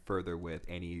went further with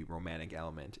any romantic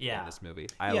element in this movie.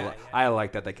 I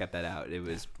like that they kept that out. It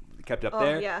was kept up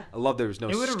there. Yeah. I love there was no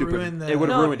It would've stupid. ruined the- It would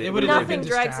have ruined it. it would've Nothing been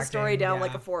drags the distracting, story down yeah.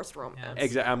 like a forced romance.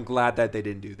 Exactly. I'm glad that they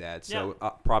didn't do that. So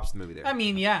props to the movie there. I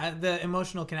mean, yeah, the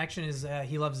emotional connection is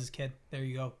he loves his kid. There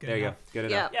you go. Good there you enough. go. Good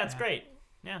Yeah. enough. Yeah, it's great.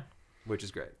 Yeah. Which is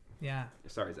great. Yeah.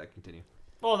 Sorry, Zach. Continue.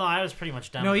 Well, no, I was pretty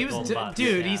much done. No, with he the was Golden Bus,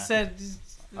 dude. yeah. He said,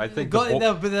 I think go,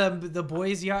 the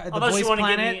boys' yard, the Unless boys' you want to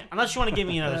give planet, me, unless you want to give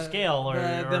me another The- scale, or, the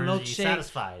or are you milkshake.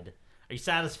 satisfied? Are you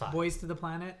satisfied? boys to the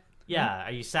planet. Yeah,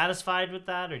 are you satisfied with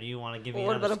that, or do you want to give me Well,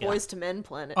 what another about a scale? boys to men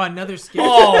planet? Oh, another scale.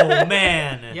 Oh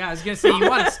man! Yeah, I was gonna say you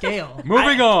want a scale.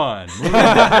 Moving on.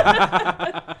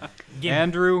 Give-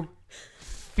 Andrew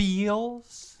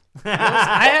feels.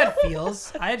 I had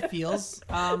feels.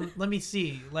 Let me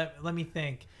see. Let me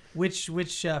think. Which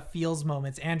feels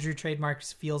moments? Andrew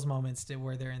trademarks feels moments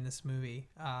were there in this movie?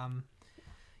 Were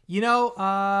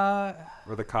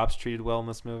the cops treated well in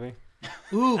this movie?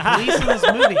 Ooh, police in this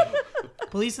movie.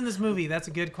 Police in this movie. That's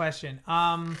a good question.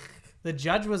 The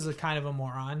judge was a kind of a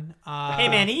moron. Hey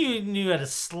man, he knew how to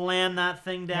slam that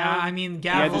thing down. Yeah, I mean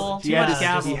gavel. He Too had much to,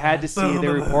 gavel. he had to see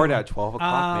the report at 12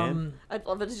 o'clock, man. I'd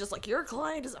love it. It's just like your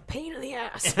client is a pain in the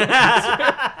ass.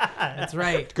 That's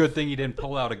right. Good thing he didn't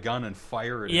pull out a gun and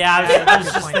fire it. Yeah, I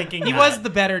was just thinking He that. was the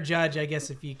better judge, I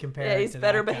guess, if you compare. Yeah, it he's to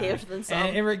better that guy. behaved than some.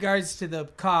 And in regards to the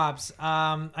cops,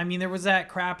 I mean, there was that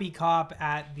crappy cop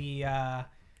at the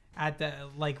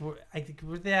like I think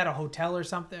were they at a hotel or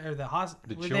something or the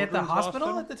hospital? Were they at the children's hospital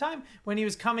hospital? at the time when he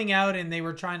was coming out and they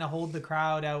were trying to hold the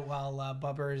crowd out while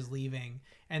Bubber is leaving,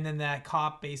 and then that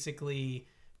cop basically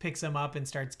picks him up and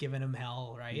starts giving him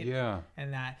hell, right? Yeah.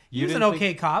 And that he You was an didn't okay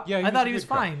think- cop. Yeah, he I was thought a he was good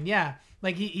cop. fine. Yeah,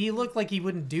 like he looked like he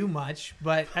wouldn't do much,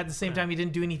 but at the same time he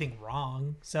didn't do anything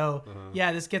wrong. So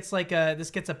yeah, this gets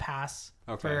a pass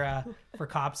for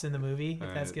cops in the movie.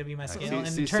 If that's gonna be my scale. And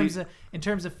in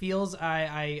terms of feels,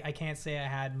 I can't say I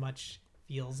had much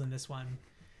feels in this one.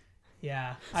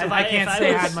 Yeah, I can't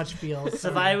say I had much feels. So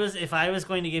if I was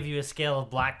going to give you a scale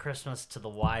of Black Christmas to The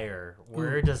Wire,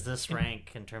 where does this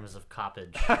rank in terms of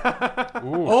coppage?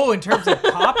 Oh, in terms of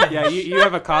coppage. Yeah, you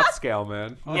have a cop scale,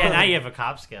 man. Yeah, now you have a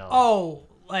cop scale. Oh,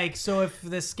 like so if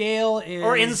the scale is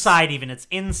Or inside even. It's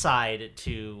inside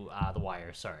to The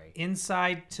Wire, sorry.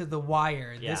 inside to The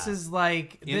Wire. Yeah. This is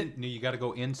like No, you got to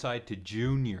go inside to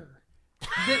junior.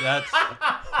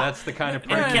 That's the kind of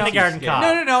no, no. pregnancy Kindergarten scale.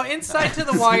 cop. No. Inside to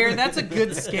The Wire. That's a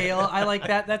good scale. I like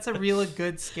that. That's a real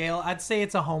good scale. I'd say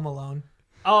it's a Home Alone.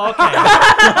 Oh, okay.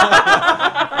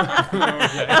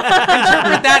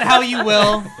 Interpret that how you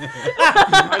will.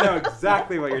 I know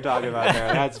exactly what you're talking about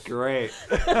there. That's great.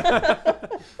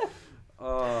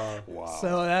 Oh, wow.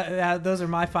 So those are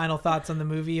my final thoughts on the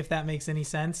movie. If that makes any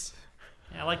sense.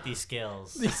 Yeah, I like these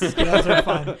scales. These scales are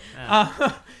fun.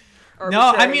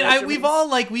 No, I mean, we've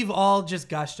all just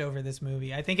gushed over this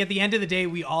movie. I think at the end of the day,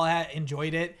 we all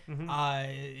enjoyed it.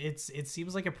 It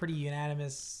seems like a pretty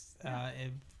unanimous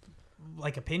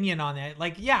like opinion on it.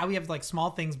 Like, yeah, we have like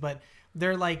small things, but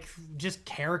they're like just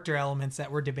character elements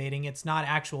that we're debating. It's not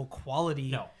actual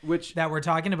quality that we're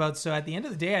talking about. So at the end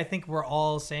of the day, I think we're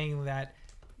all saying that,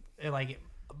 like,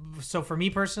 so for me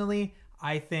personally,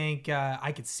 I think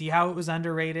I could see how it was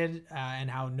underrated and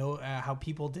how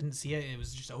people didn't see it. It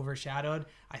was just overshadowed.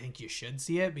 I think you should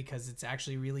see it because it's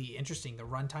actually really interesting. The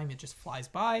runtime, it just flies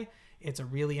by. It's a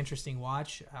really interesting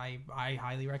watch. I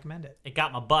highly recommend it. It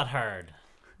got my butt hard.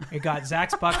 It got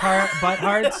Zach's butt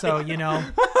hard, so you know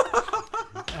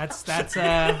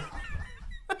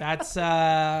that's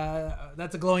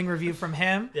a glowing review from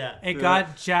him. Yeah. It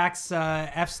got Jack's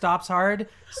f stops hard,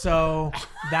 so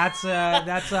that's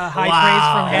a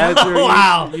high praise from him.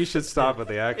 Wow. You should stop with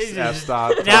the F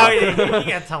stop. Now you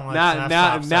gotta tell him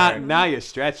Now you're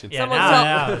stretching. Yeah, Someone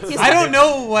now. I don't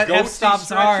know what Goatee f stops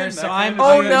stretching, are, that so kind I'm. of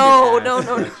Oh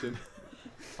thing. no.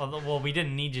 Well, we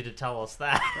didn't need you to tell us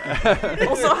that.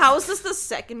 Also, how is this the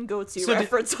second Goatsy So did-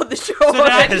 reference on the show? So did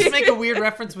I already? just make a weird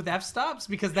reference with f stops?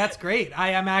 Because that's great.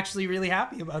 I am actually really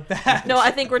happy about that. No,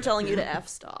 I think we're telling you to f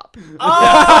stop.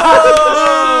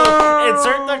 Oh!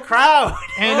 Insert the crowd.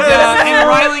 And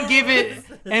Rylan gave it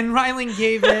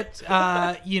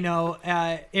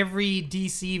every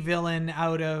DC villain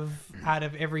out of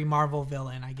every Marvel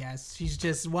villain, I guess. She's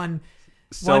just one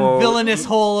villainous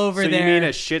hole over there. So you mean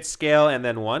a shit scale and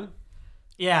then one?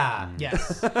 Yeah.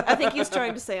 Yes. I think he's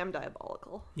trying to say I'm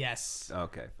diabolical. Yes.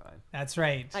 Okay, fine. That's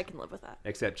right. I can live with that.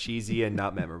 Except cheesy and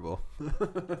not memorable.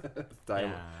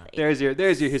 Yeah. There's your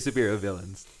superhero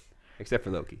villains, except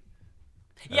for Loki.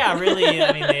 Yeah, really.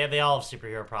 I mean, they all have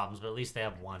superhero problems, but at least they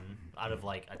have one out of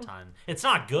like a ton. It's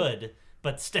not good,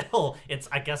 but still,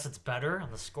 I guess it's better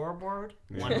on the scoreboard.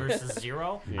 1 versus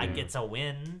 0. Yeah. I gets a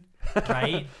win,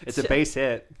 right? It's a base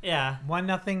hit. Yeah,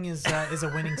 1-0 is a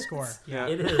winning score. Yeah.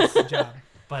 it is. Good job.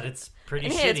 But it's pretty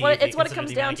And shitty. hey, if you it's what it consider comes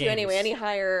the down amount to of anyway. games. Any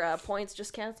higher points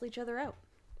just cancel each other out.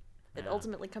 It Yeah.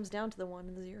 ultimately comes down to the 1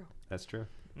 and the 0. That's true.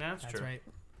 That's That's true. right.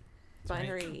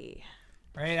 Binary.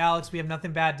 All right, Alex, we have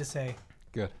nothing bad to say.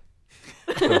 Good.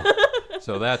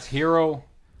 So that's Hero,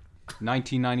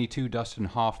 1992, Dustin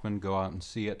Hoffman. Go out and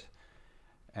see it.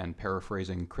 And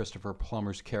paraphrasing Christopher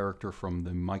Plummer's character from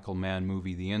the Michael Mann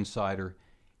movie The Insider,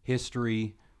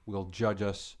 history will judge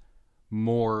us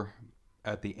more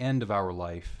at the end of our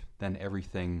life than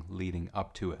everything leading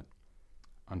up to it,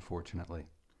 unfortunately.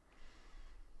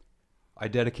 I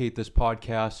dedicate this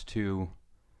podcast to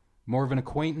more of an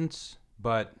acquaintance,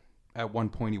 but at one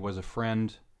point he was a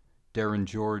friend, Darren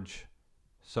George.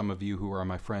 Some of you who are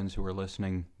my friends who are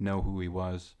listening know who he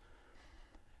was.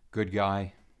 Good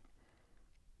guy.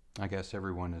 I guess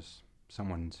everyone is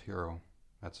someone's hero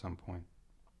at some point.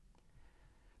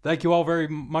 Thank you all very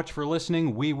much for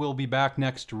listening. We will be back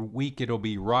next week. It'll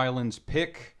be Ryland's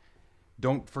Pick.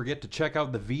 Don't forget to check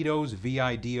out the Vidos,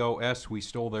 V-I-D-O-S. We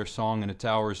stole their song and it's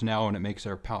ours now, and it makes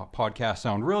our podcast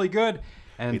sound really good.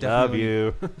 And We love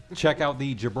you. Check out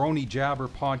the Jabroni Jabber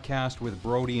podcast with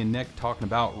Brody and Nick talking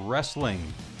about wrestling.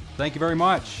 Thank you very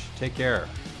much. Take care.